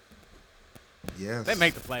 Yes. They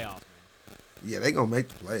make the playoffs, man. Yeah, they gonna make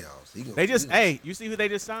the playoffs. They just, hey, you see who they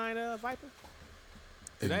just signed, Viper?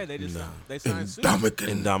 Today they just signed Sue.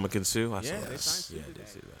 Ndamukong Suh. I saw Yeah, that. they signed Sue Yeah, I today. did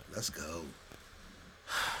see that. Let's go.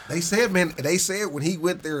 They said, man. They said when he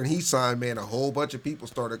went there and he signed, man, a whole bunch of people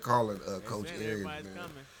started calling Coach Saying Arians, everybody's man.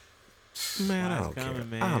 coming. Man, I Why's don't care. coming,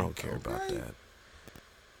 man? I don't care about that.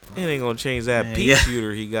 It ain't gonna change that Man, peak yeah.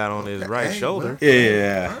 shooter he got on his right Hey, shoulder.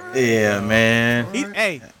 well, Yeah, man.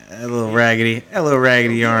 Hey, That little raggedy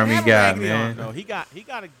arm he have a got, raggedy arm, man. though. He got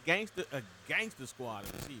a gangster squad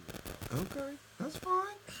of receivers. Okay, that's fine.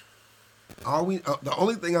 The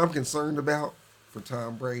only thing I'm concerned about for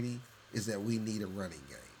Tom Brady is that we need a running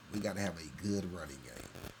game. We got to have a good running game.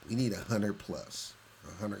 We need 100 plus,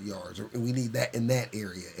 100 yards. We need that in that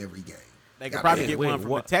area every game. They could Gotta probably be- get one from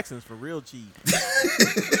the Texans for real cheap.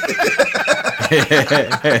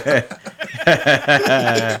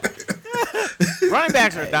 Running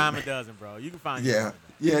backs are a dime a dozen, bro. You can find your Yeah, running back.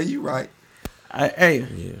 yeah, you right.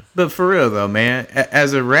 But for real though, man,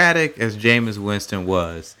 as erratic as Jameis Winston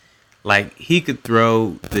was, like he could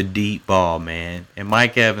throw the deep ball, man. And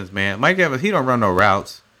Mike Evans, he don't run no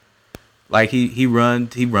routes. Like he runs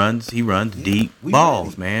deep we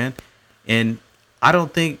balls, ready. man. And I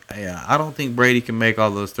don't think Brady can make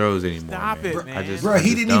all those throws anymore. Stop man. it, man. I just Bro,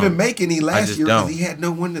 he didn't even don't. make any last just year because don't. he had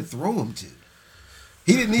no one to throw them to.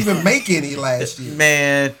 He didn't even make any last year.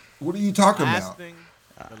 Man, What are you talking about? The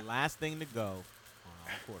last thing to go on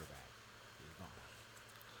our quarterback is gone.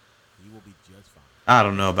 He will be just fine. I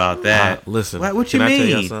don't know about that. Listen, what you can I tell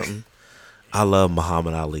mean? you something? I love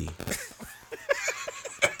Muhammad Ali.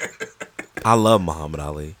 I love Muhammad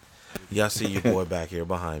Ali. Y'all see your boy back here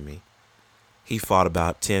behind me. He fought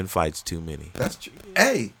about 10 fights too many. That's true.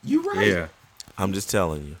 Hey, you right. Yeah. I'm just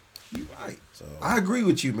telling you. You right. So I agree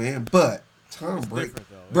with you, man. But Tom Brady, different,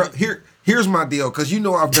 though. bro. Here's my deal, because you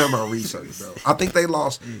know I've done my research, bro. I think they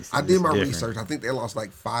lost. I did my different. research. I think they lost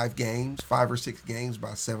like 5 or 6 games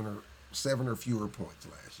by seven or fewer points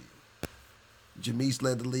last year. Jameis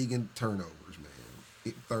led the league in turnovers, man.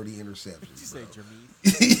 30 interceptions. Did you say bro.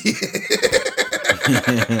 Jameis?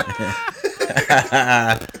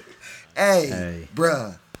 Hey,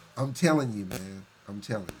 bruh, I'm telling you, man. I'm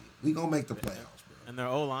telling you, we gonna make the playoffs, bro. And their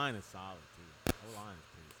O line is solid too. O line is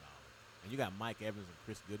pretty solid. And you got Mike Evans and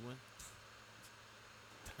Chris Goodwin.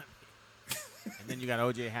 And then you got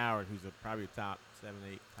O.J. Howard, who's probably a top 7-8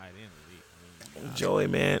 tight end in the league. I mean, Joey,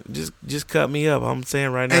 man, just cut me up. I'm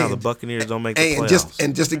saying right now, Hey, the Buccaneers don't make the Hey, playoffs.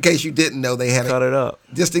 and just in case you didn't know, they had Cut it up.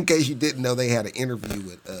 Just in case you didn't know, they had an interview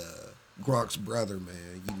with Gronk's brother,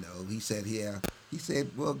 man. You know, he said,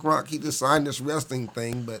 well, Gronk, he just signed this wrestling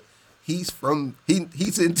thing, but he's in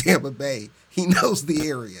Tampa Bay. He knows the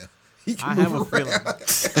area. He can I move have a around.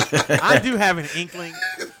 feeling. I do have an inkling.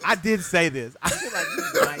 I did say this. I feel like he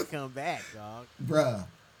might come back, dog. Bruh.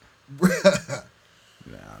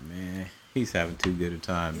 Nah, man. He's having too good a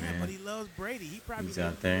time, Yeah, man. but he loves Brady. He probably He's lives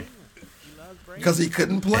out in there. New England. He loves Brady. Because he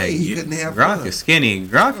couldn't play. He couldn't have Gronk fun. is skinny.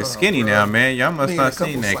 Gronk is skinny now, man. Y'all must Man, not a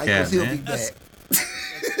couple seen that cycles, cat, he'll man. be back.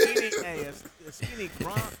 A skinny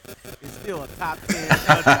Gronk is still a top 10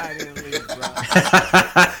 tight end league, bro.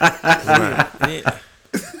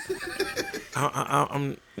 Right.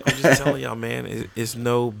 I'm just telling y'all, man. It's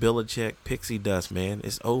no Belichick pixie dust, man.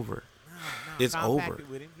 It's over. It's Tom over. packed it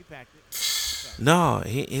with him. He packed it. No,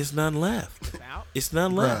 it's none left. It's out. It's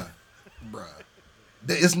none Bruh. left. Bruh.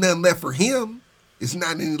 There's nothing left for him. It's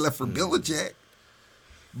not any left for Belichick.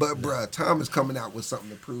 But, bruh, Tom is coming out with something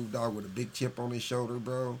to prove, dog, with a big chip on his shoulder,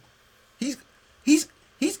 bro. He's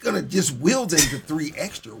going to just wield into 3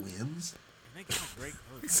 extra wins. And they got a great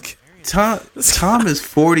coach. Tom is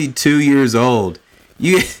 42 years old.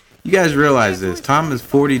 You guys realize this? Tom is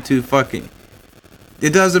 42 fucking.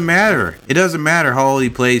 It doesn't matter. It doesn't matter how old he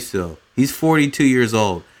plays still. He's 42 years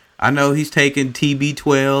old. I know he's taking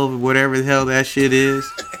TB12 or whatever the hell that shit is.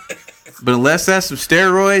 But unless that's some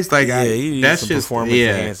steroids, like He needs that's some just performance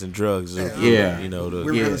enhancing drugs. Yeah. You know, to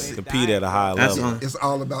We're gonna compete at a high That's level. on- It's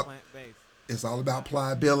all about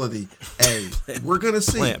pliability. Hey, we're going to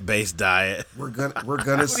see. Plant-based diet. We're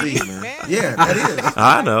gonna see, man. Yeah, that is.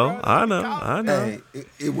 I know.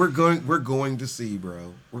 Hey, we're going to see,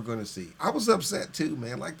 bro. We're going to see. I was upset too,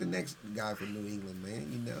 man. Like the next guy from New England, man.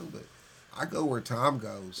 You know, but I go where Tom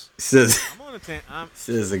goes. Says I'm on the 10.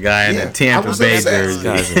 a guy in Yeah, a Tampa I was Bay upset. jersey.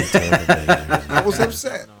 Guys in Tampa Bay. I was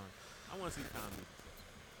upset. I want to see Tommy.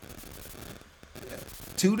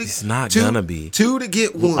 It's not gonna be. 2 to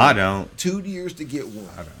get 1. I don't. 2 years to get 1.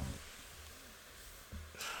 I don't.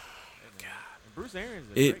 Bruce Arians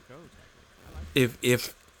is a great coach.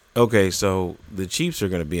 If okay, so the Chiefs are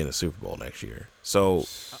going to be in the Super Bowl next year. So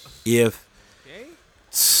if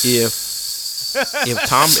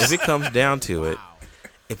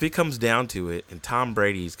it comes down to it, and Tom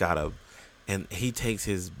Brady's and he takes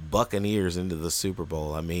his Buccaneers into the Super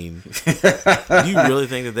Bowl, I mean, do you really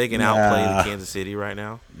think that they can outplay the Kansas City right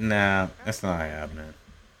now? Nah, that's not happening.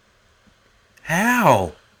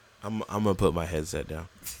 How? I'm gonna put my headset down.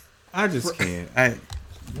 I just can't.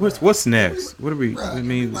 What's next? What do we? Bruh, I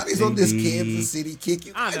mean, everybody's on this Kansas City kick.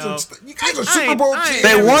 You guys are I Super Bowl ain't- champions.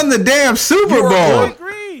 They won the damn Super You are Bowl.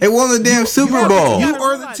 Agree. They won the damn Super Bowl. You gotta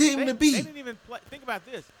are the realize, team to They beat. didn't even play. Think about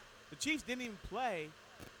this: the Chiefs didn't even play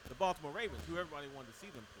the Baltimore Ravens, who everybody wanted to see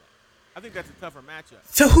them play. I think that's a tougher matchup.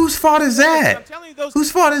 So whose fault is I'm that? telling you, those Whose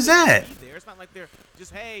teams fault is didn't that? be there. It's not like they're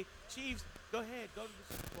just, hey, Chiefs, go ahead, go to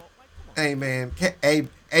the Super Bowl. Like, come on. Hey man,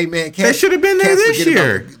 hey man, They should have been there can't this forget about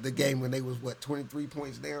year. The game when they was 23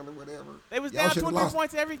 points down or whatever. They was Y'all down should've 23 lost.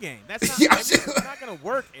 points every game. That's not, Y'all it's should've- not going to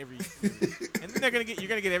work every year. And then you're going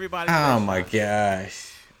to get everybody. Oh fresh. my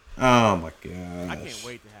gosh. Oh my gosh. I can't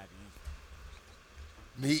wait to have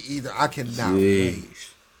these. Me either. I cannot Jeez. wait.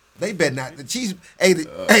 They better not. The Chiefs.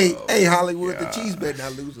 Hey, Hollywood. The Chiefs better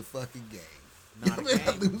not lose a fucking game. Not Y'all a better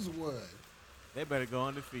not game. lose one. They better go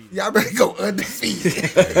undefeated. Y'all better go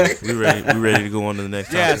undefeated. We ready to go on to the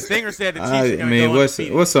next Yeah, topic. Stinger said the Chiefs are I going to mean, go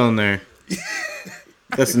undefeated. what's on there?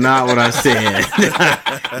 That's not what I said.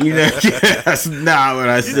 That's not what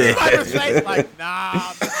I You see my said. face? Like,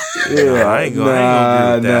 nah. Yeah, I ain't gonna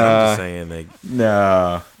agree with that. I'm just saying that.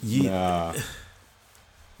 No.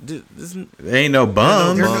 This, There ain't no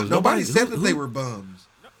bums. bums. Nobody Nobody- said that who- they were bums.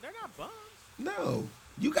 No, they're not bums. No.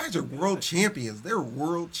 You guys are world champions. They're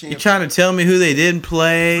world You champions. trying to tell me who they didn't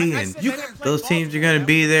play, I and said they didn't play those teams are Baltimore. gonna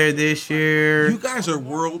be there this year? You guys are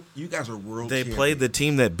world they champions. played the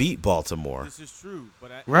team that beat Baltimore. This is true,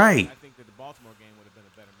 but Right. I think that the Baltimore game would have been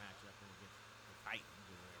a better matchup than against the Titans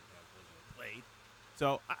or whatever that was played.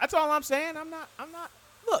 So that's all I'm saying. I'm not.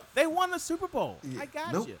 Look, they won the Super Bowl. Yeah. I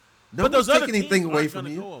got Nope. you. No But those one's other taking anything teams away aren't from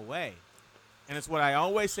gonna you. go away, and it's what I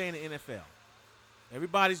always say in the NFL.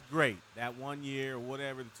 Everybody's great that 1 year or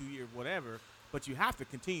whatever, the 2 year, whatever. But you have to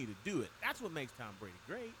continue to do it. That's what makes Tom Brady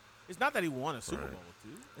great. It's not that he won a Super Bowl or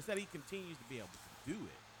two. It's that he continues to be able to do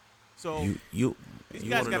it. So You These want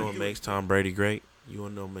guys to gotta know what do makes it. Tom Brady great? You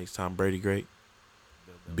want to know what makes Tom Brady great?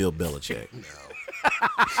 Bill Belichick.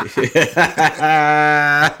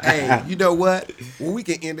 Hey, you know what? Well, we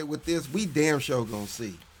can end it with this. We damn sure gonna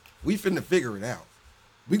see. We finna figure it out.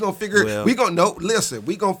 We gonna figure. Well- We gonna no. Listen,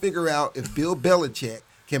 we gonna figure out if Bill Belichick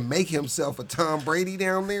can make himself a Tom Brady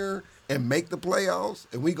down there and make the playoffs,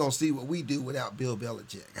 and we gonna see what we do without Bill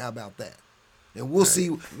Belichick. How about that? And we'll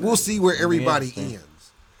see. We'll see where everybody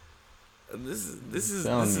ends. This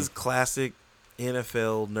Telling is you. classic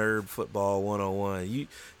NFL nerd football 101.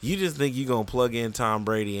 You just think you're gonna plug in Tom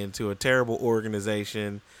Brady into a terrible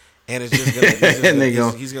organization, and it's just gonna,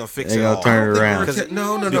 And he's gonna fix they it gonna all. turn it around.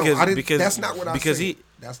 No. I didn't. That's not what I because said. he.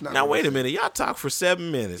 That's not. Now what I wait a said. minute, y'all talk for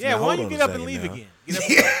 7 minutes. yeah, now, why hold don't you on get a up and second leave now. again?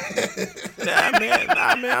 Get up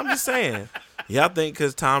Nah, man, I'm just saying. Y'all think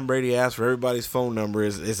because Tom Brady asked for everybody's phone number,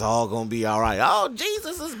 it's all gonna be all right? Oh,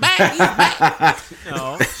 Jesus is back. He's back.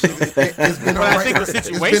 No. It's been all But I right. think the It's been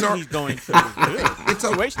situation all- he's going to is good. The It's a-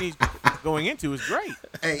 situation he's going into is great.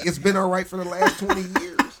 Hey, it's been all right for the last 20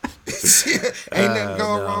 years. Ain't nothing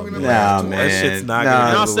going wrong in the Nah, last 20 man. That shit's not Nah,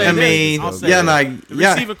 gonna I'll go say I away. this. mean, I'll say y'all this. not The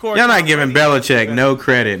y'all, receiving corps y'all not Tom giving Brady is Belichick better. no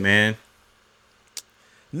credit, man.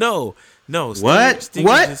 No. What? Stinger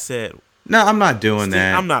What? just said. No, I'm not doing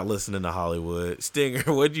that. I'm not listening to Hollywood. Stinger,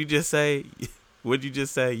 what'd you just say? What'd you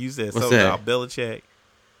just say? You said What's something that? about Belichick.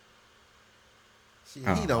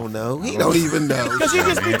 Shit, he don't know. He don't even know. Because he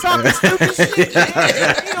just be talking stupid shit.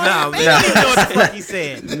 Man. He don't even know what the fuck he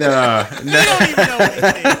said. He No, don't even know what he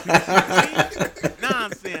said.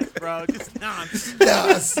 Nonsense, bro. Just nonsense.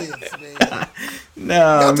 Nonsense, man.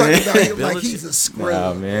 no, Y'all talking man. about him like Belichick- he's a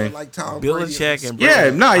scrub, Nah, man. Like Tom Brady. Belichick and Yeah,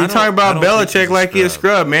 Brady. no, you I talking about don't think Belichick he's like he a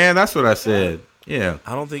scrub, man. That's what I said. Yeah.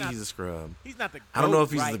 I don't think he's a scrub. He's not the GOAT I don't know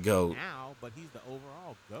if he's right the GOAT. now, but he's the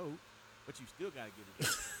overall GOAT. But you still got to give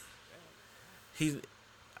it. He's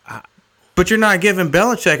But you're not giving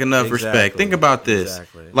Belichick enough respect. Exactly. Think about this.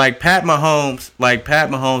 Exactly. Like Pat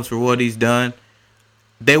Mahomes for what he's done,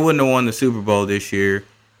 they wouldn't have won the Super Bowl this year.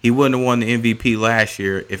 He wouldn't have won the MVP last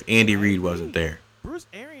year if Andy Reid wasn't there. Bruce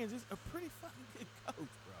Arians is a pretty fucking good coach,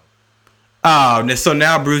 bro. Oh, so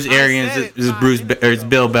now Bruce Arians I said it is 5 minutes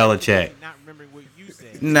Bill ago. Belichick. Not remembering what you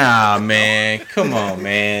said. Nah, man. Come on,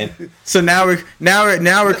 man. So now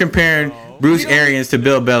we're comparing Bruce Arians to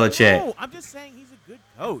Bill Belichick. No, I'm just saying he's a good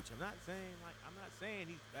coach. I'm not saying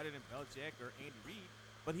he's better than Belichick or Andy Reid,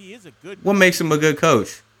 but he is a good. What makes him a good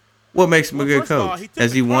coach? What makes him a good first of all, coach? took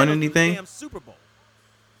Has the he won Cardinals to the anything? damn Super Bowl.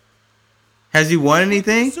 Has he won He went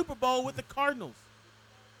to the anything? Super Bowl with the Cardinals.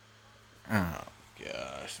 Oh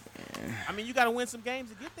gosh, man. I mean, you got to win some games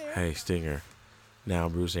to get there. Hey, Stinger. Now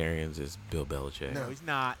Bruce Arians is Bill Belichick. No, he's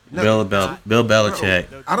not. Bill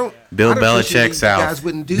Belichick. I don't. Bill I'd appreciate Belichick if South. You guys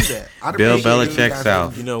wouldn't do that. I'd Bill appreciate if you Belichick guys South.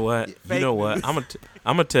 wouldn't You do know what? Fake You know what? news.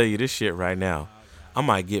 I'm gonna tell you this shit right now. I'm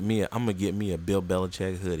gonna get me a Bill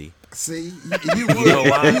Belichick hoodie. See, you would. know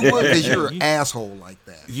why? You would because you're an asshole like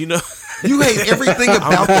that. You know, You hate everything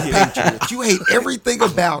about the Patriots. You hate everything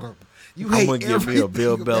about them. You hate I'm gonna get me a everything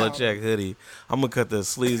Bill about 'em. Belichick hoodie. I'm gonna cut the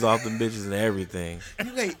sleeves off them bitches and everything.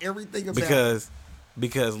 You hate everything about 'em.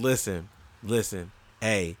 Because listen,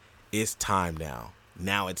 hey, it's time now.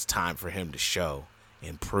 Now it's time for him to show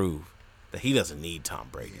and prove that he doesn't need Tom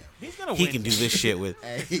Brady. He's gonna He win. can do this shit with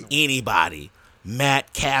Hey. anybody.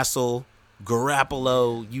 Matt Castle,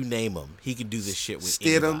 Garoppolo, you name him. He can do this shit with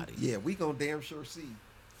Stidham. anybody. Yeah, we gonna damn sure see.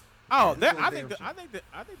 Oh, Yeah, I damn think the sure.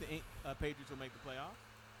 Patriots will make the playoffs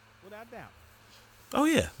without doubt. Oh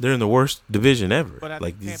yeah, they're in the worst division ever. But I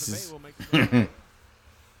like think this Tampa is Bay will make the playoffs.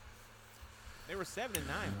 They were 7-9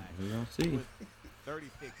 last We year gonna see. with 30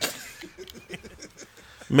 picks.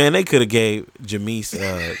 man. They could have gave Jameis.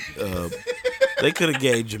 They could have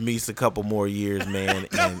gave Jameis a couple more years, man.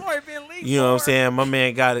 And you know what I'm saying? My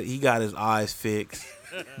man got it. He got his eyes fixed.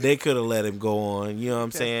 They could have let him go on. You know what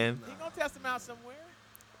I'm saying? He's gonna test him out somewhere.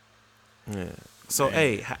 Yeah. So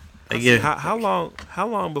hey, Yeah. how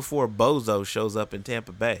long before Bozo shows up in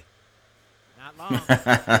Tampa Bay? Not long.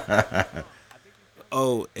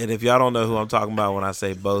 Oh, and if y'all don't know who I'm talking about when I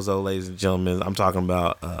say Bozo, ladies and gentlemen, I'm talking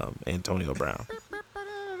about Antonio Brown.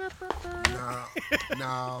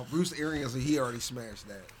 Nah, Bruce Arians, he already smashed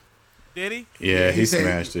that. Did he? Yeah, he said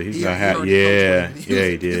smashed it. He's he not happy. already Yeah, coached when yeah, was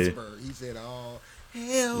he in did. Pittsburgh. He said, "Oh,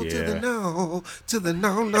 hell to Yeah. the no, to the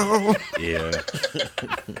no." Yeah.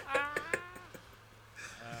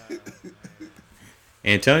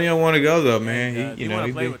 Antonio want to go though, man. He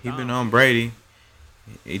wanna play with He been Tom. on Brady.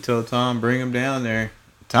 He told Tom bring him down there.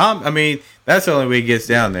 Tom, I mean, that's the only way he gets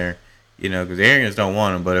down there, because Arians don't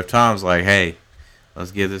want him. But if Tom's like, hey,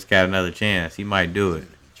 let's give this cat another chance, he might do it.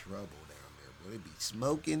 It'd be trouble down there, boy. It'd be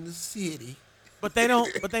smoke in the city. But they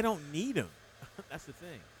don't. But they don't need him. That's the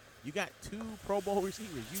thing. You got 2 Pro Bowl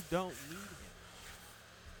receivers. You don't need him.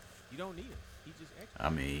 You don't need him. He's just extra. I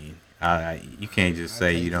mean, you can't just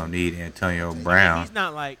say you don't need Antonio Brown. He's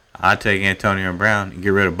not like I take Antonio Brown and get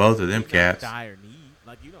rid of both of them he's not a cats. dire need.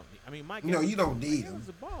 Like you don't need. I mean, Mike. No, Evans- you don't Mike need Evans him. is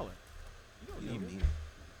a baller. You don't You need don't him.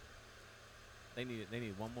 need him. They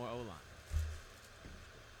need one more O line.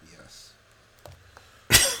 Yes.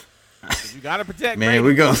 'Cause You gotta protect. Man, Brady.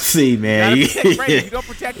 we gonna see, man. You gotta protect Brady. If you don't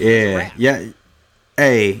protect him, it's a Yeah, wrap. yeah.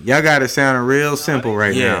 Hey, y'all got it sounding real simple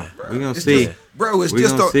right Yeah. now. We gonna It's see. just- bro, it's We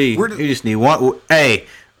just gonna see. we're You just need one. Hey,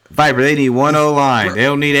 Viper, they need one O line. Bro. They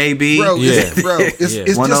don't need AB. Bro, Yeah. it's Yeah.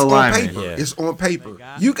 just One on O-lineman. paper. Yeah. It's on paper. They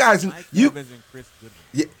got You guys, Mike you Evans and Chris Goodwin.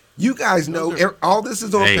 yeah, you guys know Those are- all this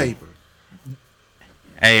is on Hey. paper.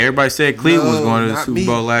 Hey, everybody said Cleveland was No, going to the not Super me.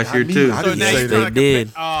 Bowl last Not year me. too. I So didn't now say you're that. trying to They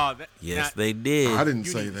compare- Oh, that, Yes, now, they did. I didn't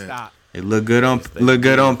you say need to that. stop. It looked good on they look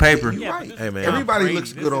good did. on paper. You're Yeah, but right. this Hey, is man. Tom Everybody Brady.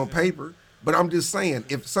 looks This good on isn't- paper, but I'm just saying,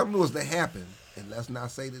 if something was to happen, and let's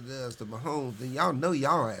not say that it does to Mahomes, then y'all know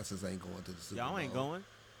y'all asses ain't going to the Super Bowl. Y'all ain't going.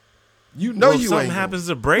 You know Well, if you something ain't happens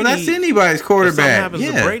going. to Brady, Well, that's anybody's if something quarterback. happens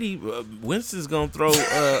Yeah. to Brady, Winston's gonna throw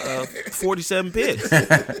 47 picks.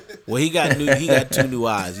 Well, he got 2 new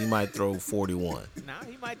eyes. He might throw 41. Now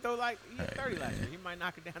he might throw like he had 30 last year. He might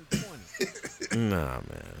knock it down to 20. Nah, man.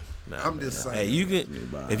 Nah, I'm man. just saying. Hey, you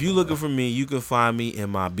can if you looking for me, you can find me in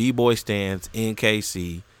my B-boy stands in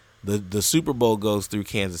KC. The Super Bowl goes through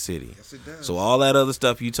Kansas City. Yes, it does. So all that other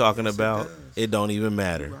stuff you talking Yes, it about, does. it don't even You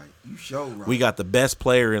matter. right. You show right. We got the best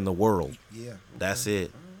player in the world. Yeah. That's okay.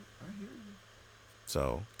 it. All right, I hear you.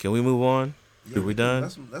 So can we move on? Yeah, Are we done?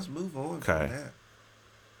 Let's move on Okay. from that.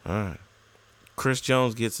 All right. Chris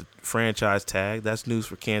Jones gets a franchise tag. That's news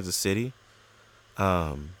for Kansas City.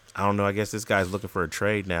 I don't know. I guess this guy's looking for a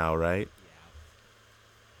trade now, right?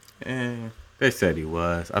 They said he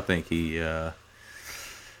was. I think he's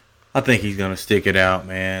gonna stick it out,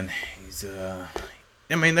 man.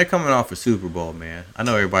 I mean, they're coming off a Super Bowl, man. I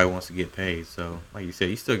know everybody wants to get paid, so like you said,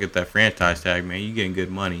 you still get that franchise tag, man. You getting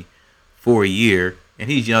good money for a year, and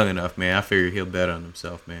he's young enough, man. I figure he'll bet on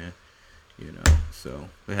himself, man. So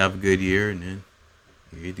they have a good year, and then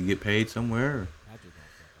you need to get paid somewhere.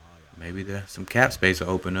 maybe some cap space will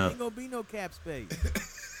open up. Ain't gonna be no cap space.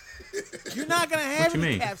 You're not gonna have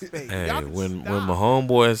any cap space. Hey, Y'all when stop. my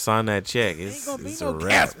homeboys sign that check, Ain't it's gonna be it's no a cap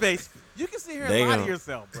wrap. space. You can sit here They and lie to gonna-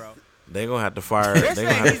 yourself, bro. They gonna have to fire. They're They gonna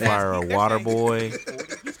saying have he's to fire a asking- they're water saying boy.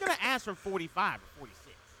 He's gonna ask for 45 or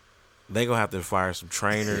 46. They gonna have to fire some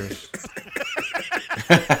trainers.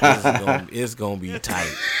 It's gonna be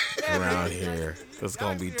tight around here. It's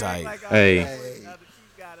gonna be tight. Hey.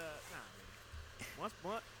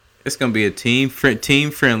 It's gonna be a team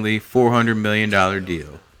friendly $400 million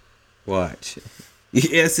deal. Watch.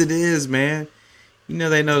 Yes, it is, man. You know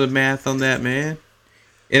they know the math on that, man.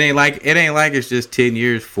 It ain't like it's just 10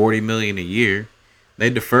 years, $40 million a year. They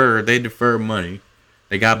defer money.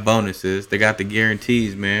 They got bonuses. They got the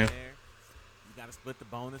guarantees, man. You gotta split the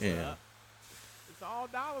bonus up. It's all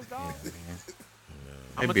dollars, dog. Yeah,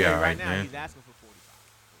 I'm gonna be tell you all right right, now, man. he's asking for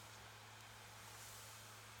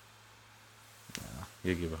 45.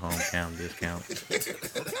 You'll give a hometown discount.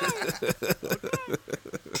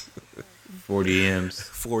 40 M's.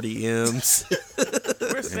 40 M's.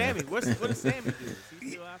 Where's Sammy? What does Sammy do? Is he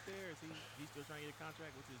still out there? Is he still trying to get a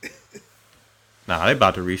contract? What's his Nah, they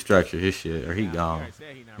about to restructure his shit, or he gone. already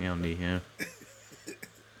said he not You don't need him.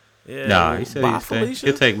 Yeah, Nah, he said Bob he'll Felicia?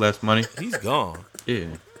 he'll take less money. He's gone. Yeah.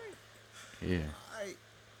 Yeah.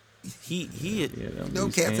 He Yeah, that No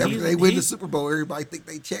makes cats sense. after they win the Super Bowl, everybody think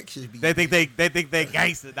they check should be. They think they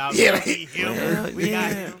gangster, dog. Yeah, We him. We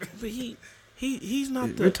got him. but he's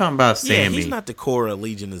not the. We're talking about Yeah, Sammy. he's not the core of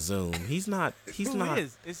Legion of Zoom. He's not. He's Who not.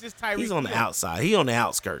 is? It's just Tyreek. He's on the Hill. outside. He on the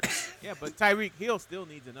outskirts. Yeah, but Tyreek Hill still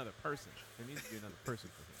needs another person. There needs to be another person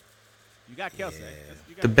for him. You got Kelsey.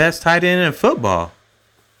 You got the best tight end in football.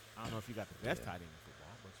 I don't know if you got the best tight end in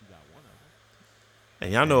football, but you got one of them.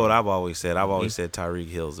 And y'all know what I've always said. I've always said Tyreek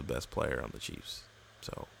Hill's the best player on the Chiefs.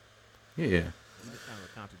 So. Yeah. It's kind of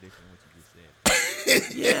a contradiction in what you just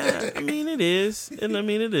said. Yeah, I mean it is, and I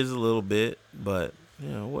mean it is a little bit, but you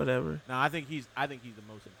know whatever. No, I think he's the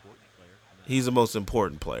most important player. He's the most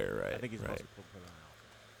important player, right? I think he's the right. most important player on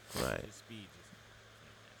the offense. Right. His speed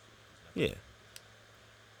Yeah.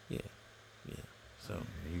 Yeah. Yeah. So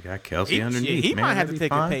You got Kelsey underneath, he man. might have to That'd be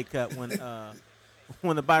take fine. a pay cut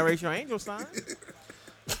when the biracial angel signs.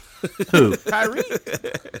 Who? Tyreek.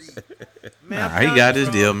 Man, Nah, I'm he telling got you, his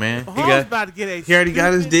bro, deal, man. Mahomes about to get He already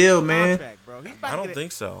got his stupid deal, man. contract, bro. He's about I to don't get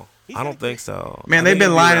think so. he's I gonna don't think so. Man, I they've think been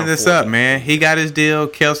it'll be lining around this 40. up, man. He got his deal.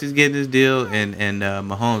 Kelsey's getting his deal, and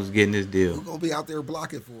Mahomes is getting his Who's deal. gonna be out there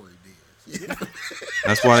blocking for it? Then?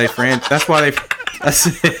 That's why they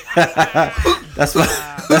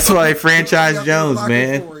That's why they franchise Jones,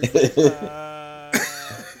 man.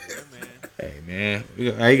 Hey, man,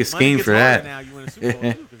 I can scheme for that. Now you win a Super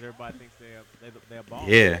Bowl too, because everybody thinks they're ball.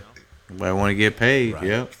 Yeah. You know? Everybody want to get paid. Right.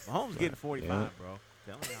 Yep. Mahomes getting 45, bro.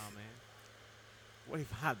 Telling y'all, man.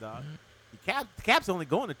 45, dog. The cap's only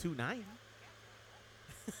going to 290.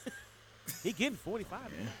 He getting 45.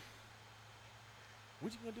 Man.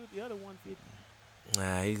 What you gonna do with the other 150?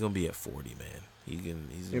 Nah, he's gonna be at 40, man. He's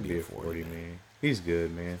gonna be at 40, man. He's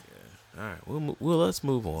good, man. All right, well, let's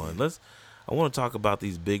move on. I want to talk about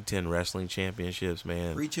these Big Ten wrestling championships,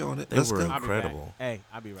 man. Reach on it. They Let's were go. incredible. Hey,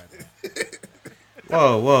 I'll be right back.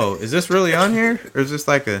 Whoa. Is this really on here? Or is this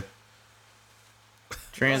like a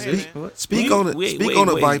transition? man. What? Speak on it. Speak on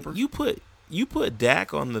it, Viper. You put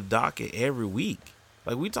Dak on the docket every week.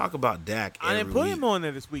 Like we talk about Dak every I didn't put week. him on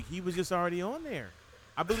there this week. He was just already on there.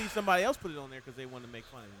 I believe somebody else put it on there because they wanted to make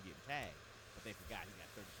fun of him getting tagged, but they forgot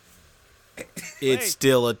he got 30 minutes. It's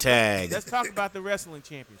still a tag. Let's talk about the wrestling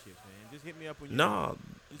championships, man. Just hit me up when you. No,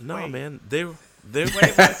 wait. man. They're.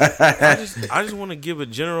 I just want to give a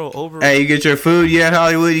general overview. Hey, you get your food yet,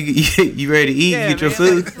 Hollywood? You ready to eat? Yeah, You get your man,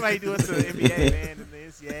 food? Like, somebody doing some NBA, man, and the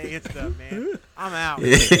NCAA and stuff, man. I'm out.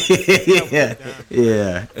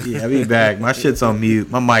 Yeah. I'll be back. My shit's on mute.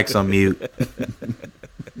 My mic's on mute.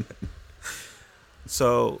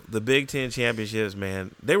 So the Big Ten championships,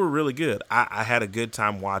 man, they were really good. I had a good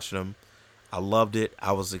time watching them. I loved it.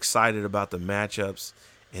 I was excited about the matchups,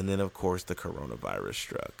 and then of course the coronavirus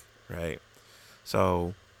struck. Right.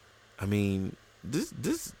 So, I mean, this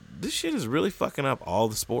shit is really fucking up all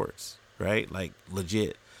the sports. Right. Like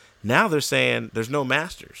legit. Now they're saying there's no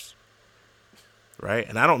Masters. Right.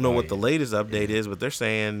 And I don't know what the latest update is, but they're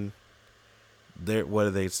saying what do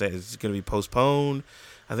they say? It's going to be postponed.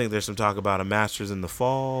 I think there's some talk about a Masters in the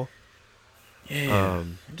fall. Yeah,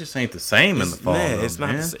 it just ain't the same in the fall. Man, though, it's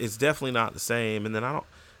not. man. It's definitely not the same. And then I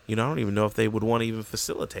don't even know if they would want to even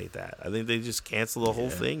facilitate that. I think they just cancel the whole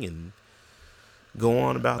thing and go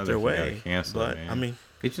on about their way. Cancel, but man. I mean,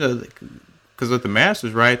 because with the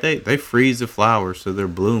Masters, right? They freeze the flowers so they're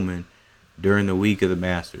blooming during the week of the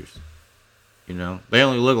Masters. You know, they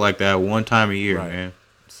only look like that one time a year, Right. man.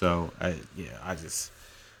 So I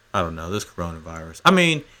don't know, this coronavirus. I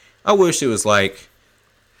mean, I wish it was like,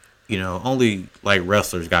 you know, only like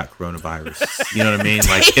wrestlers got coronavirus. You know what I mean?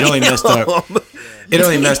 Like it only messed up. It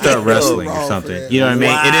only messed up wrestling or something. You know what I mean?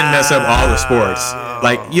 It didn't mess up all the sports.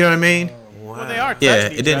 Like, you know what I mean? Well, they are. Yeah,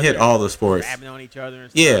 touching it didn't each hit other, all the sports. grabbing on each other.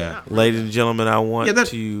 And stuff. Yeah. Ladies and gentlemen, I want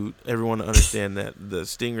Yeah, everyone to understand that the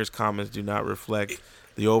Stinger's comments do not reflect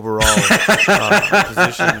the overall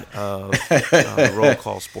position of Roll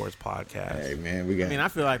Call Sports Podcast. Hey man, we got. I mean, I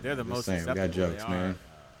feel like they're the most saying, we acceptable. got jokes, they are, man.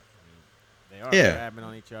 They are Yeah. grabbing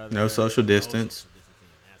on each other. No social distance.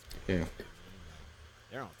 Yeah.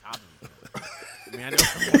 They're on top of each other. I mean, I know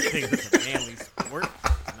some more things it's a manly sport.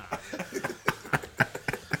 Nah.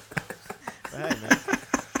 But hey, man,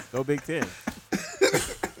 go Big Ten.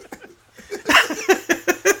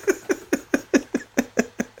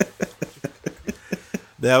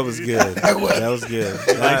 That was good. That was good.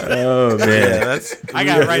 Oh man. Yeah, that's. I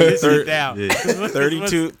gotta write this shit down.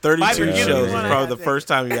 32 Might be shows giving is me one probably the idea. first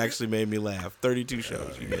time you actually made me laugh. 32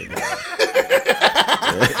 shows you made me laugh.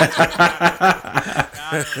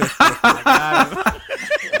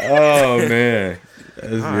 Oh man.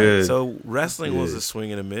 That's All right, good. so wrestling was a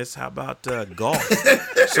swing and a miss. How about golf?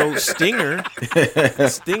 So Stinger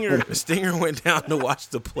went down to watch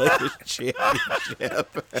the Players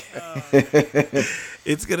Championship.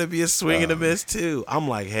 It's gonna be a swing and a miss too. I'm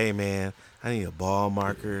like, hey man, I need a ball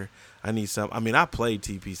marker. I need some. I mean, I played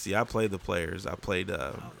TPC. I played the Players. I played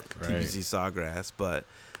TPC Sawgrass, but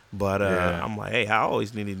Yeah. I'm like, hey, I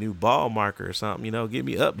always need a new ball marker or something. You know, get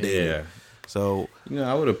me updated. Yeah. So You know,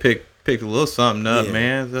 I would have picked a little something up, Yeah.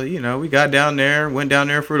 man. So, you know, we got down there, went down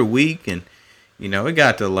there for the week, and you know, it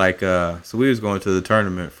got to like so we was going to the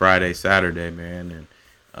tournament Friday, Saturday, man,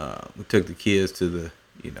 and we took the kids to the,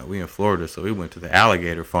 you know, we in Florida, so we went to the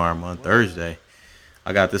alligator farm on Thursday.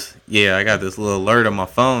 I got this little alert on my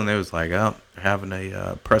phone. They was like, oh, they're having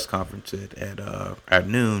a press conference at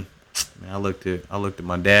noon. Man, I looked at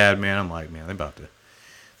my dad, man. I'm like, man, they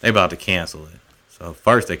about to cancel it. So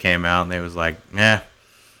first they came out and they was like, we're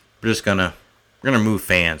gonna move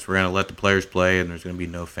fans. We're gonna let the players play and there's gonna be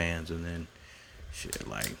no fans. And then shit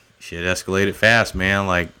escalated fast, man.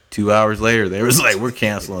 Like 2 hours later, they was like, we're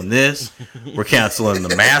canceling this, we're canceling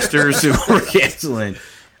the Masters, we're canceling,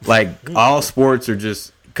 like, all sports are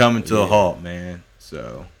just coming to a halt, man.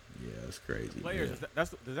 So yeah, it's crazy. Players, man.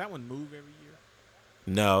 does that one move every year?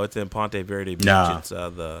 no, it's in Ponte Verde Beach. Nah. It's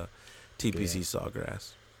the TPC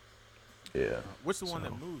Sawgrass. Yeah. What's the one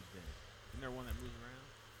that moves then? Isn't there one that moves around?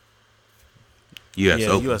 U.S.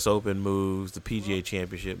 Open. U.S. Open moves, the PGA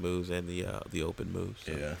Championship moves, and the Open moves.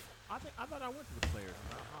 So. Yeah. I thought I went to the Players.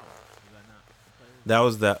 Was I not? The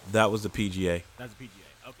Players? That was the PGA That's the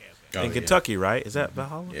PGA. Okay. Oh, in yeah. Kentucky, right? Is that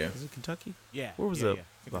Valhalla? Yeah. Is it Kentucky? Yeah. Where was yeah, the yeah.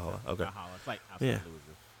 Valhalla? Okay. Valhalla. It's like outside Yeah.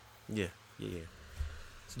 Louisville. Yeah.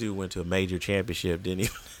 This dude went to a major championship. Didn't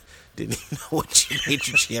even know what your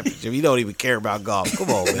major championship. You don't even care about golf. Come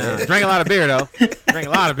on, man. Drank a lot of beer though. Drank a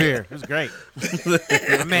lot of beer. It was great.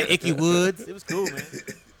 I met Icky Woods. It was cool, man.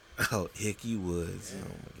 Oh, Icky Woods. Oh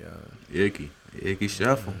my God. Icky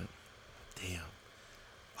Shuffle. Damn.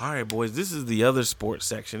 All right, boys. This is the other sports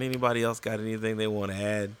section. Anybody else got anything they want to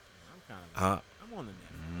add? I'm on the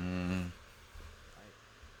net. Mm.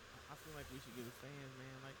 I feel like we should give the fans,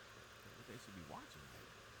 man, like what they should be watching.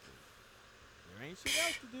 There ain't shit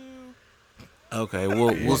else to do. Okay.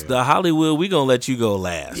 Well, the Hollywood, we gonna let you go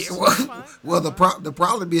last. Yeah, well, the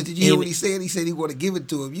problem is, did you hear what he said? He said he want to give it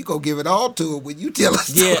to him. You gonna give it all to him when you tell us.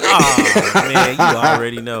 Yeah. Oh, man, you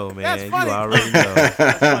already know, man. That's You funny. already know.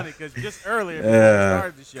 That's funny because just earlier before we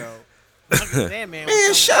started the show, Sandman was Man,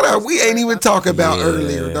 telling shut us up. We ain't even talking about Yeah.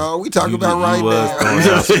 earlier, dog. We talking about right you was now. throwing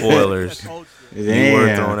out spoilers. Coach You were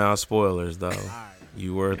Damn. throwing out spoilers, though.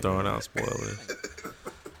 You were throwing out spoilers.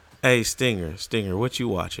 Hey, Stinger, what you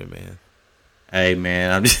watching, man? Hey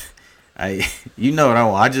man, you know what I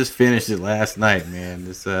want. I just finished it last night, man.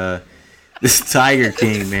 This Tiger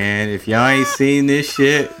King, man. If y'all ain't seen this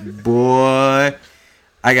shit, boy,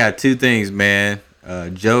 I got two things, man.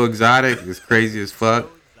 Joe Exotic is crazy as fuck,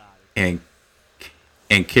 and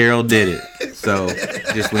Carol did it. So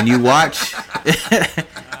just when you watch,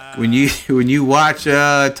 when you watch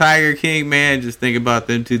Tiger King, man, just think about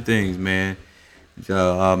them two things, man.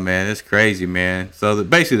 Oh man, it's crazy, man. So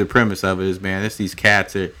basically the premise of it is, man, it's these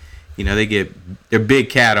cats that, you know, they're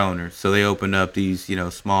big cat owners, so they open up these, you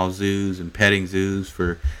know, small zoos and petting zoos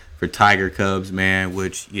for tiger cubs, man,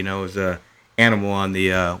 which, you know, is a animal on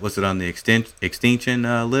the extinction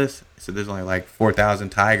list. So there's only like 4,000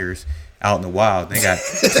 tigers out in the wild. They got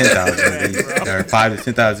 10,000 of these, or 5,000 to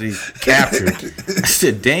 10,000 of these captured. I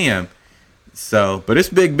said, damn. So, but it's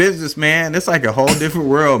big business, man. It's like a whole different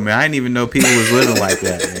world, man. I didn't even know people was living like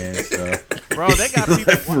that, man. So, Bro, they got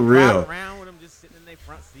people for real. riding around with them just sitting in their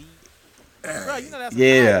front seat. Bro, you know that's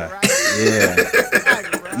Yeah,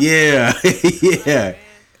 yeah, yeah.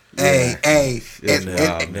 Hey,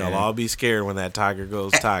 They'll all be scared when that tiger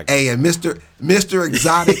goes tiger. Hey, and Mr.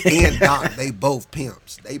 Exotic and Doc, they both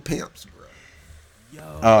pimps. They pimps, bro.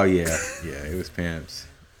 Oh yeah, it was pimps.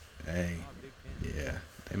 Hey, yeah,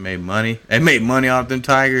 they made money. They made money off them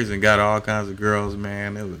tigers and got all kinds of girls,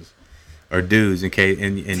 man. It was, or dudes in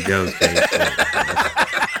Joe's case.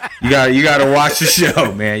 You gotta watch the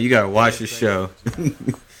show, man. You gotta watch the show.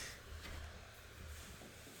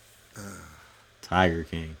 Tiger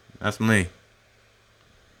King. That's me.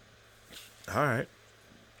 All right.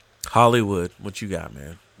 Hollywood, what you got,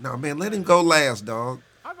 man? No, man, let him go last, dog.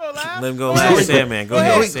 I'll go last. Let him go last. Sandman, go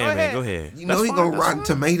ahead. Sandman, go ahead. You know he gonna Rotten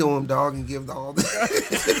Tomato him, dog, and give all the.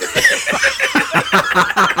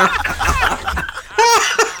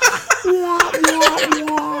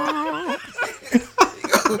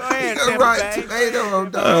 Go ahead, Rotten Tomato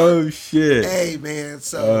him, dog. Oh shit. Hey, man.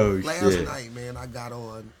 So last shit. night, man, I got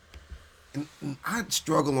on. And I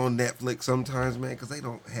struggle on Netflix sometimes, man, because they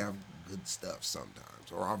don't have good stuff sometimes,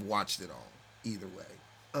 or I've watched it all. Either way.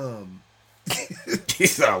 I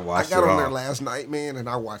got on there last night, man, and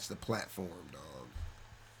I watched The Platform, dog.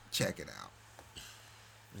 Check it out.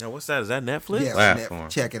 Now, what's that? Is that Netflix? Yeah, Platform.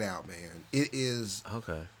 Check it out, man. It is.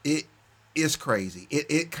 Okay. It is crazy.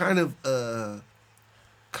 It kind of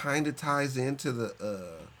ties into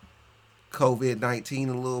the COVID-19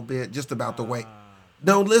 a little bit, just about the way.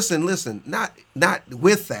 No, listen. Not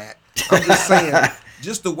with that. I'm just saying,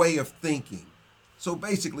 just the way of thinking. So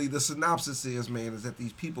basically, the synopsis is, man, is that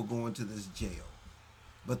these people go into this jail,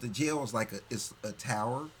 but the jail is like it's a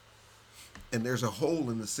tower, and there's a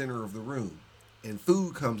hole in the center of the room, and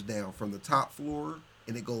food comes down from the top floor,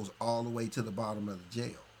 and it goes all the way to the bottom of the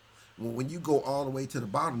jail. Well, when you go all the way to the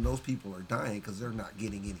bottom, those people are dying because they're not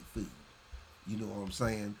getting any food. You know what I'm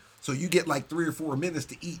saying? So you get like 3 or 4 minutes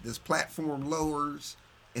to eat. This platform lowers,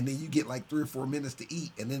 and then you get like 3 or 4 minutes to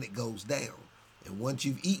eat, and then it goes down. And once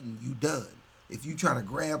you've eaten, you done. If you try to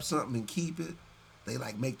grab something and keep it, they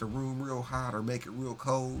like make the room real hot or make it real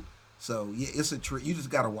cold. So yeah, it's a trick. You just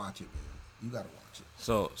gotta watch it, man. You gotta watch it.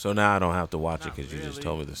 So now I don't have to watch it because you just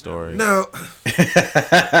told me the story. No,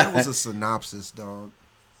 that was a synopsis, dog.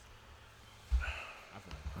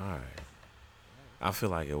 All right. I feel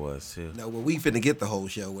like it was too. No, well, we finna get the whole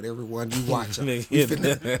show with everyone you watch. Nigga, We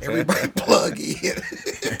finna, everybody plug in.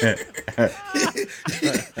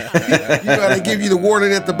 You gotta give you the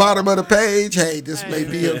warning at the bottom of the page. Hey, this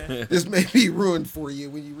may be ruined for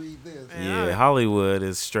you when you read this. Yeah, Hollywood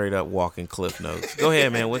is straight up walking cliff notes. Go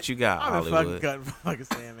ahead, man. What you got, I've been Hollywood? fucking cutting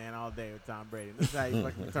Sandman all day with Tom Brady. This is how he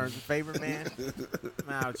fucking returns the favor, man.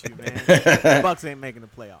 I'm out with you, man. The Bucks ain't making the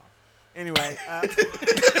playoff. Anyway.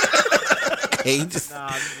 He just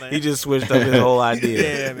switched up his whole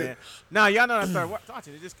idea. Yeah, man. No, y'all know I started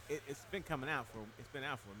watching. It's been coming out for like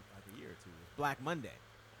a year or two. It's Black Monday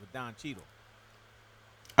with Don Cheadle.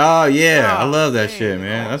 Oh yeah, I love that shit,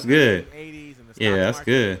 man. That's good. Yeah, that's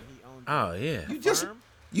good. Oh yeah.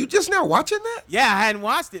 You just now watching that? Yeah, I hadn't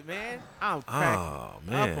watched it, man. I'm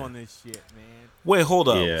man. up on this shit, man. Wait, hold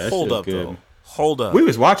up. Yeah, that hold shit's up, good. though. Hold up. We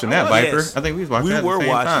was watching that, Viper. Yes. I think we was watching that at the We were same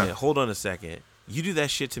watching time. it. Hold on a second. You do that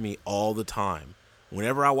shit to me all the time.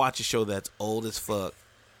 Whenever I watch a show that's old as fuck,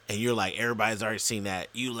 and you're like, everybody's already seen that.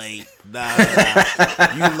 You late. Nah.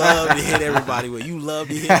 You love to hit everybody with. You love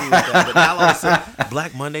to hit me with that. But now all of a sudden,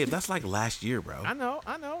 Black Monday, that's like last year, bro. I know.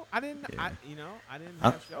 I didn't have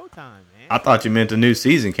Showtime, man. I thought you meant the new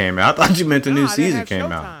season came out. I thought you meant the new season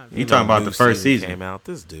came out. You talking about the first season? Came out.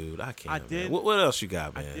 This dude, I can't. I did. What else you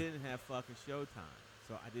got, man? I didn't have fucking Showtime,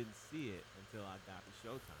 so I didn't see it until I got the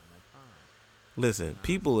Showtime. Listen,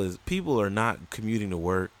 people are not commuting to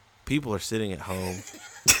work. People are sitting at home.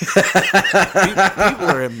 People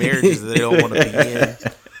are in marriages that they don't want to be in.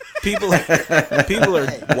 People are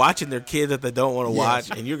watching their kids that they don't want to watch,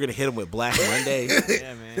 and you're gonna hit them with Black Monday.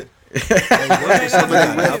 Yeah, man.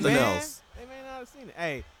 Nothing else. They may not have seen it.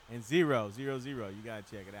 Hey, and 0-0-0, you gotta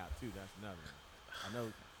check it out too. That's another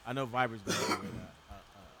one. I know Viper's gonna give it some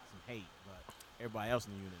hate, but everybody else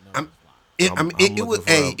in the unit knows it's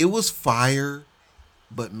fly. It was fire,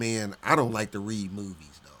 but man, I don't like to read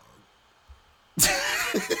movies, dog.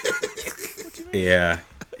 Yeah.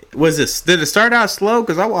 Did it start out slow?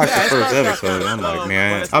 Because I watched the first episode. I'm like,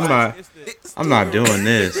 man, I'm not doing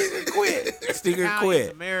this. Sticker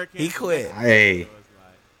quit. He quit. Hey,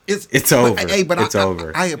 it's over. Hey, but it's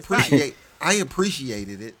over. I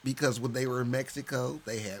appreciated it because when they were in Mexico,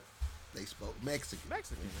 they had they spoke Mexican.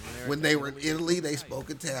 Mexican. When they were in Italy, they spoke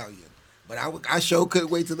Italian. But I sure couldn't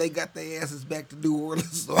wait till they got their asses back to New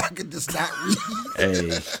Orleans so I could just not read.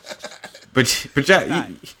 Hey, but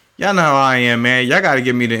y'all know how I am, man. Y'all got to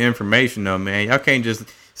give me the information, though, man. Y'all can't just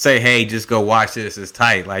say, hey, just go watch this. It's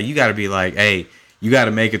tight. Like, you got to be like, hey, you got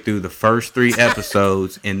to make it through the first 3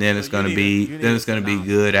 episodes, and then it's gonna be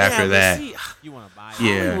good after that. See, you want to buy it?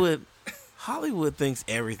 Yeah. Hollywood thinks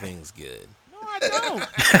everything's good. No, I don't.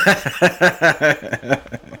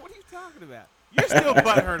 What are you talking about? You're still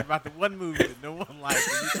butthurt about the one movie that no one liked.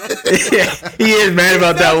 He is mad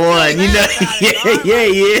about that one. You know, yeah,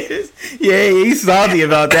 he is. Yeah, he's salty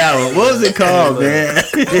about that one. What was it called, man?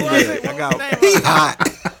 He hot.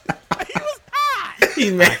 He was hot.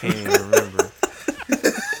 He's I mad. can't even remember.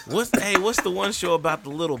 What's the one show about the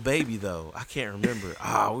little baby though? I can't remember.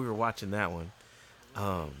 We were watching that one.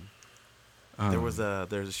 There's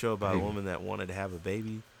a show about a woman that wanted to have a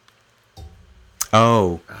baby.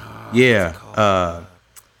 Oh, yeah. What's it called?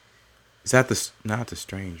 Is that not the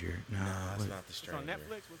Stranger? No, It's not The Stranger. On Netflix?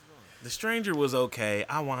 What's it on? The Stranger was okay.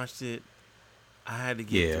 I watched it. I had to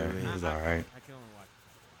get Yeah, through it it. was all right. I can only watch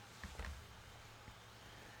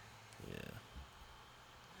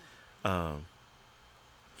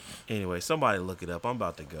Yeah. Anyway, somebody look it up. I'm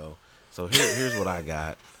about to go. So here's what I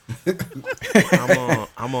got.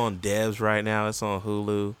 I'm on Devs right now. It's on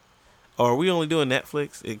Hulu. Oh, are we only doing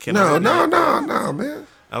Netflix? No, man.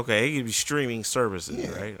 Okay, it could be streaming services,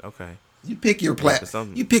 right? Okay. You pick your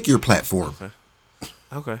platform.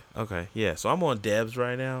 Okay. Yeah. So I'm on Devs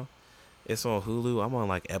right now. It's on Hulu. I'm on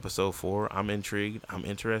like episode 4. I'm intrigued. I'm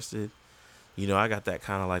interested. You know, I got that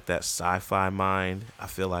kind of like that sci-fi mind. I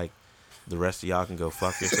feel like the rest of y'all can go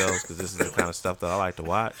fuck yourselves because this is the kind of stuff that I like to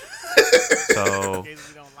watch. So, in case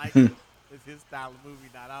we don't like it. It's his style of movie,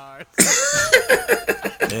 not ours.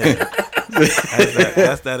 yeah.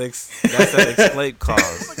 That's that escape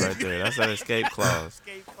clause right there. That's that escape clause.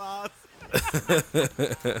 Escape clause.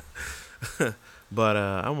 But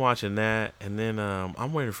I'm watching that, and then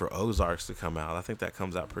I'm waiting for Ozarks to come out. I think that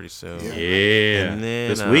comes out pretty soon. Yeah, and then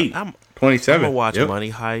this week, I'm 27. gonna watch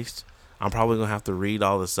Money Heist. I'm probably gonna have to read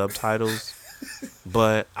all the subtitles,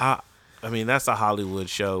 but I mean that's a Hollywood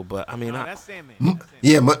show. But I mean, That's Sandman.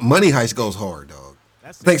 Yeah, Money Heist goes hard, dog.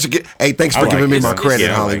 That's Thanks for giving me my credit,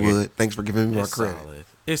 Yeah, I like Hollywood. Thanks for giving me my it's credit. solid.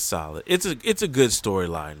 It's solid. It's a good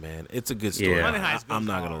storyline, man. It's a good story. Yeah. Money Heist goes I'm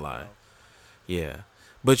not gonna hard, lie. bro. Yeah.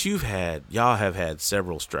 But y'all have had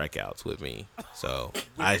several strikeouts with me, so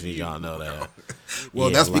I just need y'all to know that.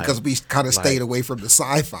 Well, Yeah, that's like- because we kind of stayed away from the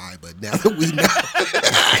sci-fi, but now that we know,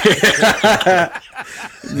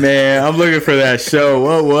 Man, I'm looking for that show.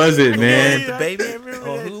 What was it, man? The baby on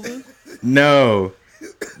Hulu. No,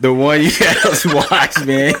 the one you had us watch,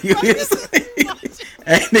 man.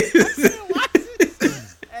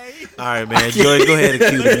 All right, man. Go ahead and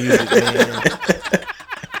cue the music, man.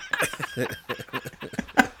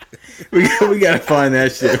 we gotta find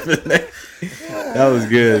that shit. That was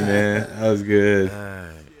good, man. That was good. All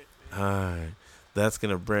right. That's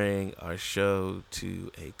going to bring our show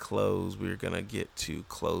to a close. We're going to get to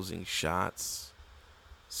closing shots.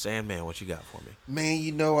 Sandman, what you got for me? man,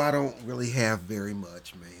 you know I don't really have very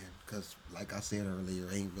much, man, because like I said earlier,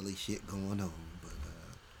 ain't really shit going on. But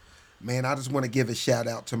man, I just want to give a shout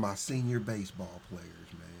out to my senior baseball players,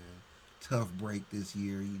 man. Tough break this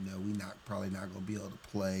year. You know, we probably not gonna be able to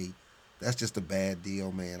play. That's just a bad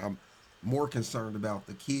deal, man. I'm more concerned about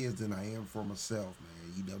the kids than I am for myself,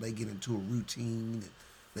 man. You know, they get into a routine, and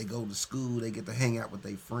they go to school, they get to hang out with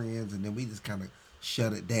their friends, and then we just kind of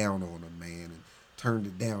shut it down on them, man, and turned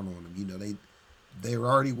it down on them. You know, they're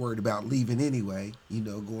already worried about leaving anyway, you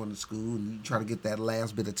know, going to school, and you try to get that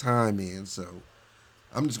last bit of time in. So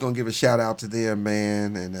I'm just gonna give a shout out to them,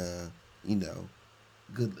 man, and you know,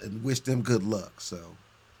 good, and wish them good luck. So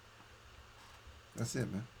that's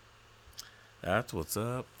it, man. That's what's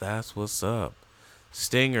up. That's what's up.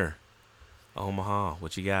 Stinger, Omaha,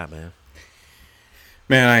 what you got, man?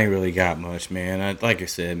 Man, I ain't really got much, man. Like I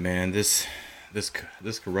said, man, this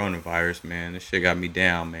coronavirus, man, this shit got me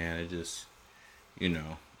down, man. It just, you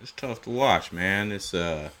know, it's tough to watch, man. It's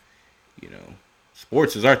you know,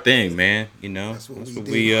 sports is our thing, man. You know, that's what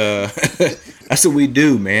we that's what we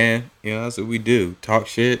do, man. You know, that's what we do. Talk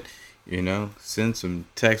shit. You know, send some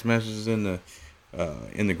text messages in the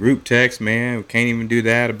group text, man. We can't even do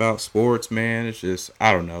that about sports, man. It's just,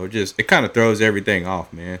 I don't know. It kind of throws everything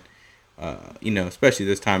off, man. You know, especially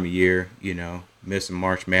this time of year, you know, missing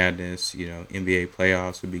March Madness, you know, NBA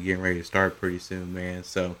playoffs will be getting ready to start pretty soon, man.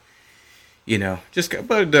 So, you know,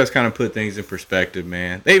 but it does kind of put things in perspective,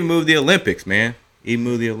 man. They moved the Olympics, man.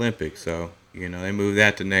 So, you know, they moved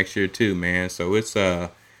that to next year too, man. So it's,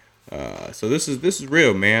 So this is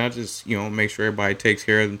real, man. I just, make sure everybody takes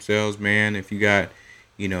care of themselves, man. If you got,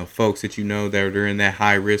 folks that that are in that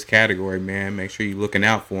high risk category, man, make sure you're looking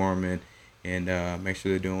out for them and make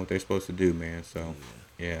sure they're doing what they're supposed to do, man. So,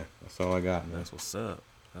 yeah, that's all I got, man. That's what's up.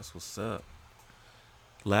 That's what's up.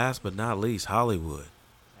 Last but not least, Hollywood.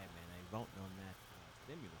 Hey, man, they voting on that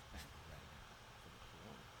stimulus package right now for the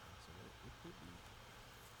corona. So it could be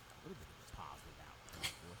a little bit of a positive outcome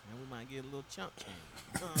for us, man. We might get a little chunk change.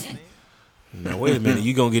 You know what I'm saying? Now wait a minute,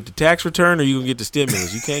 you gonna get the tax return or you gonna get the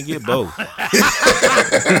stimulus? You can't get both.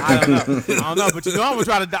 I don't know, but I'm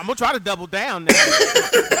gonna try to double down now.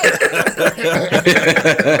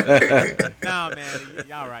 No, man,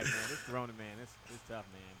 y'all right, man. This corona, man, it's tough,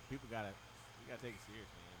 man. People gotta take it serious,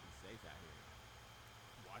 man. Be safe out here.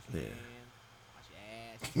 Wash your hands, wash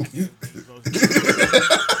your ass.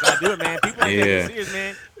 Gotta do it, man. People ain't taking it serious,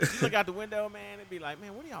 man. You look out the window, man, and be like,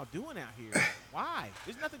 man, what are y'all doing out here? Why?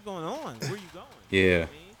 There's nothing going on. Where are you going? Yeah, you know what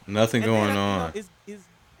I mean? nothing And going then, on.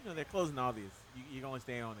 They're closing all these. You can only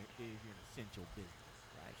stay on it if you're an essential business,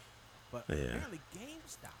 right? But apparently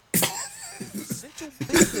GameStop is essential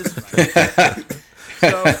business right now.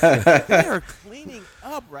 So they are cleaning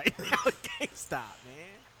up right now at GameStop,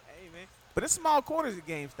 man. Hey, man. But it's small quarters at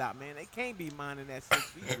GameStop, man. They can't be minding that 6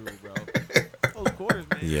 feet rule, bro. Those quarters,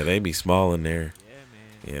 man. Yeah, they be small in there. Yeah,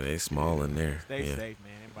 man. Yeah, they small in there. Stay yeah. safe,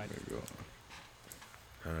 man. Everybody go.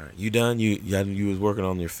 All right, you done? You was working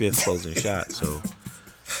on your 5th closing shot, so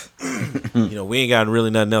we ain't got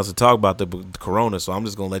really nothing else to talk about the corona, so I'm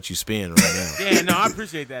just gonna let you spin right now. Yeah, no, I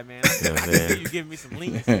appreciate that, man. You giving me some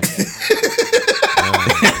leniency. All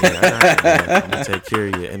right, I'm gonna take care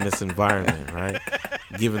of you in this environment, right?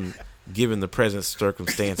 Given the present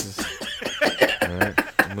circumstances, all right,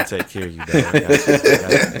 I'm gonna take care of you, dog.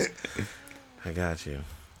 I got you.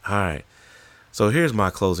 All right. So here's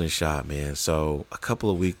my closing shot, man. So a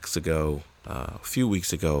few weeks ago,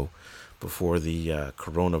 before the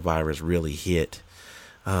coronavirus really hit,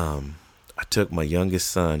 I took my youngest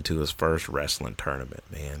son to his first wrestling tournament,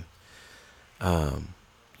 man.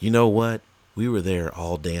 You know what? We were there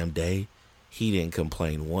all damn day. He didn't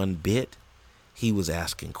complain one bit. He was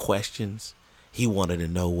asking questions. He wanted to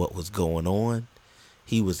know what was going on.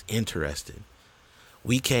 He was interested.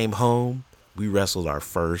 We came home. We wrestled our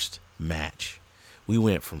first match. We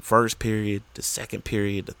went from first period to second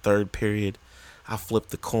period to third period. I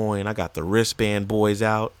flipped the coin. I got the wristband boys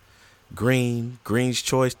out. Green's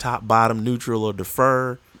choice, top, bottom, neutral, or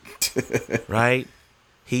defer. Right?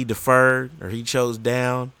 He deferred, or he chose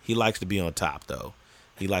down. He likes to be on top, though.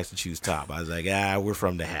 He likes to choose top. I was like, we're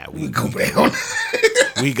from the hat. We go down.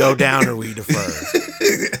 We go down or we defer.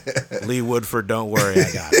 Lee Woodford, don't worry,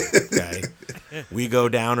 I got it. Okay? We go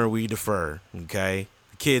down or we defer. Okay?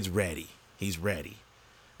 The kid's ready. He's ready.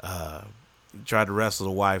 He tried to wrestle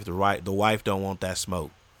the wife. The wife don't want that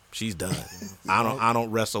smoke. She's done. I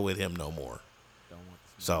don't wrestle with him no more.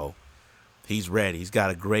 So he's ready. He's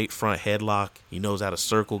got a great front headlock. He knows how to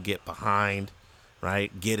circle, get behind,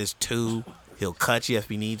 right? Get his 2. He'll cut you if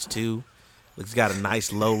he needs to. He's got a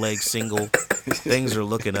nice low leg single. Things are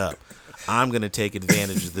looking up. I'm gonna take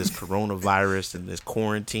advantage of this coronavirus and this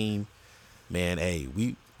quarantine. Man, hey,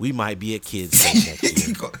 we might be at kids' state next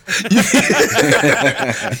year.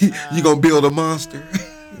 You gonna build a monster?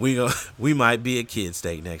 We might be at kids'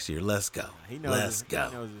 state next year. Let's go. Let's go.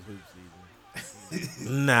 He knows his hoop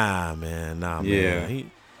season. Nah, man. Yeah. He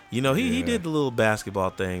did the little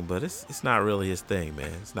basketball thing, but it's not really his thing,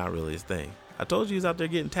 man. It's not really his thing. I told you he was out there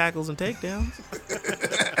getting tackles and takedowns.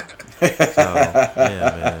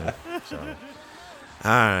 Man. So,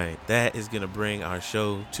 all right, that is gonna bring our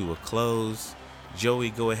show to a close.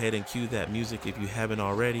 Joey, go ahead and cue that music if you haven't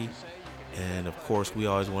already. And, of course, we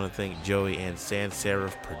always want to thank Joey and Sans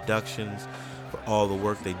Serif Productions for all the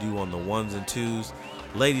work they do on the 1s and 2s.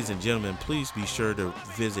 Ladies and gentlemen, please be sure to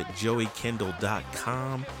visit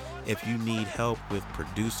joeykendall.com if you need help with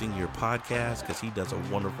producing your podcast, because he does a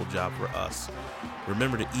wonderful job for us.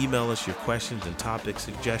 Remember to email us your questions and topic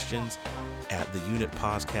suggestions at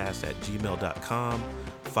theunitpodcast@gmail.com.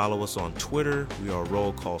 Follow us on Twitter. We are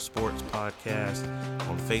Roll Call Sports Podcast.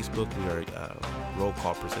 On Facebook, we are Roll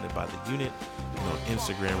Call presented by The Unit. And on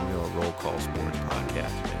Instagram, we are Roll Call Sports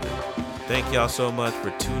Podcast, man. Thank y'all so much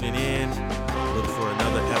for tuning in. Look for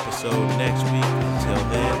another episode next week. Until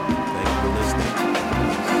then, thanks for listening.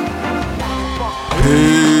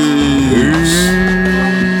 Peace.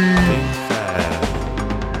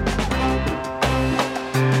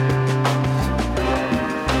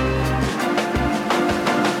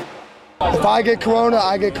 If I get corona,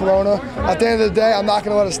 I get corona. At the end of the day, I'm not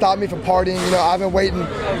going to let it stop me from partying.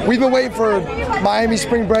 We've been waiting for Miami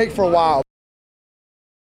spring break for a while.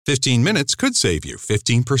 15 minutes could save you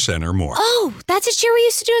 15% or more. Oh, that's a cheer we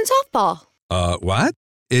used to do in softball. What?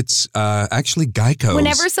 It's actually Geico's.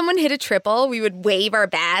 Whenever someone hit a triple, we would wave our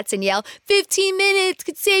bats and yell, 15 minutes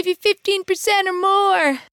could save you 15% or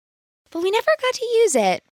more. But we never got to use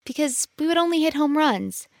it because we would only hit home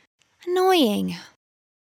runs. Annoying.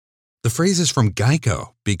 The phrase is from Geico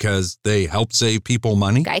because they help save people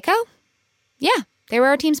money. Geico? Yeah, they were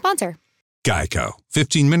our team sponsor. Geico.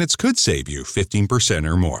 15 minutes could save you 15%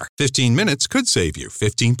 or more. 15 minutes could save you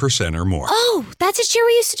 15% or more. Oh, that's a cheer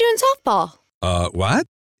we used to do in softball. What?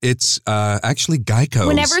 It's actually Geico's.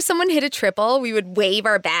 Whenever someone hit a triple, we would wave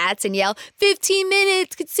our bats and yell, 15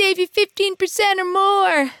 minutes could save you 15% or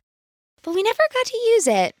more. But we never got to use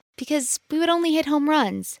it because we would only hit home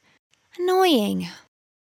runs. Annoying.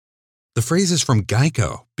 The phrase is from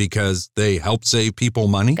Geico because they help save people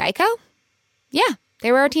money. Geico? Yeah,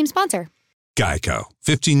 they were our team sponsor. Geico.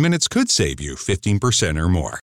 15 minutes could save you 15% or more.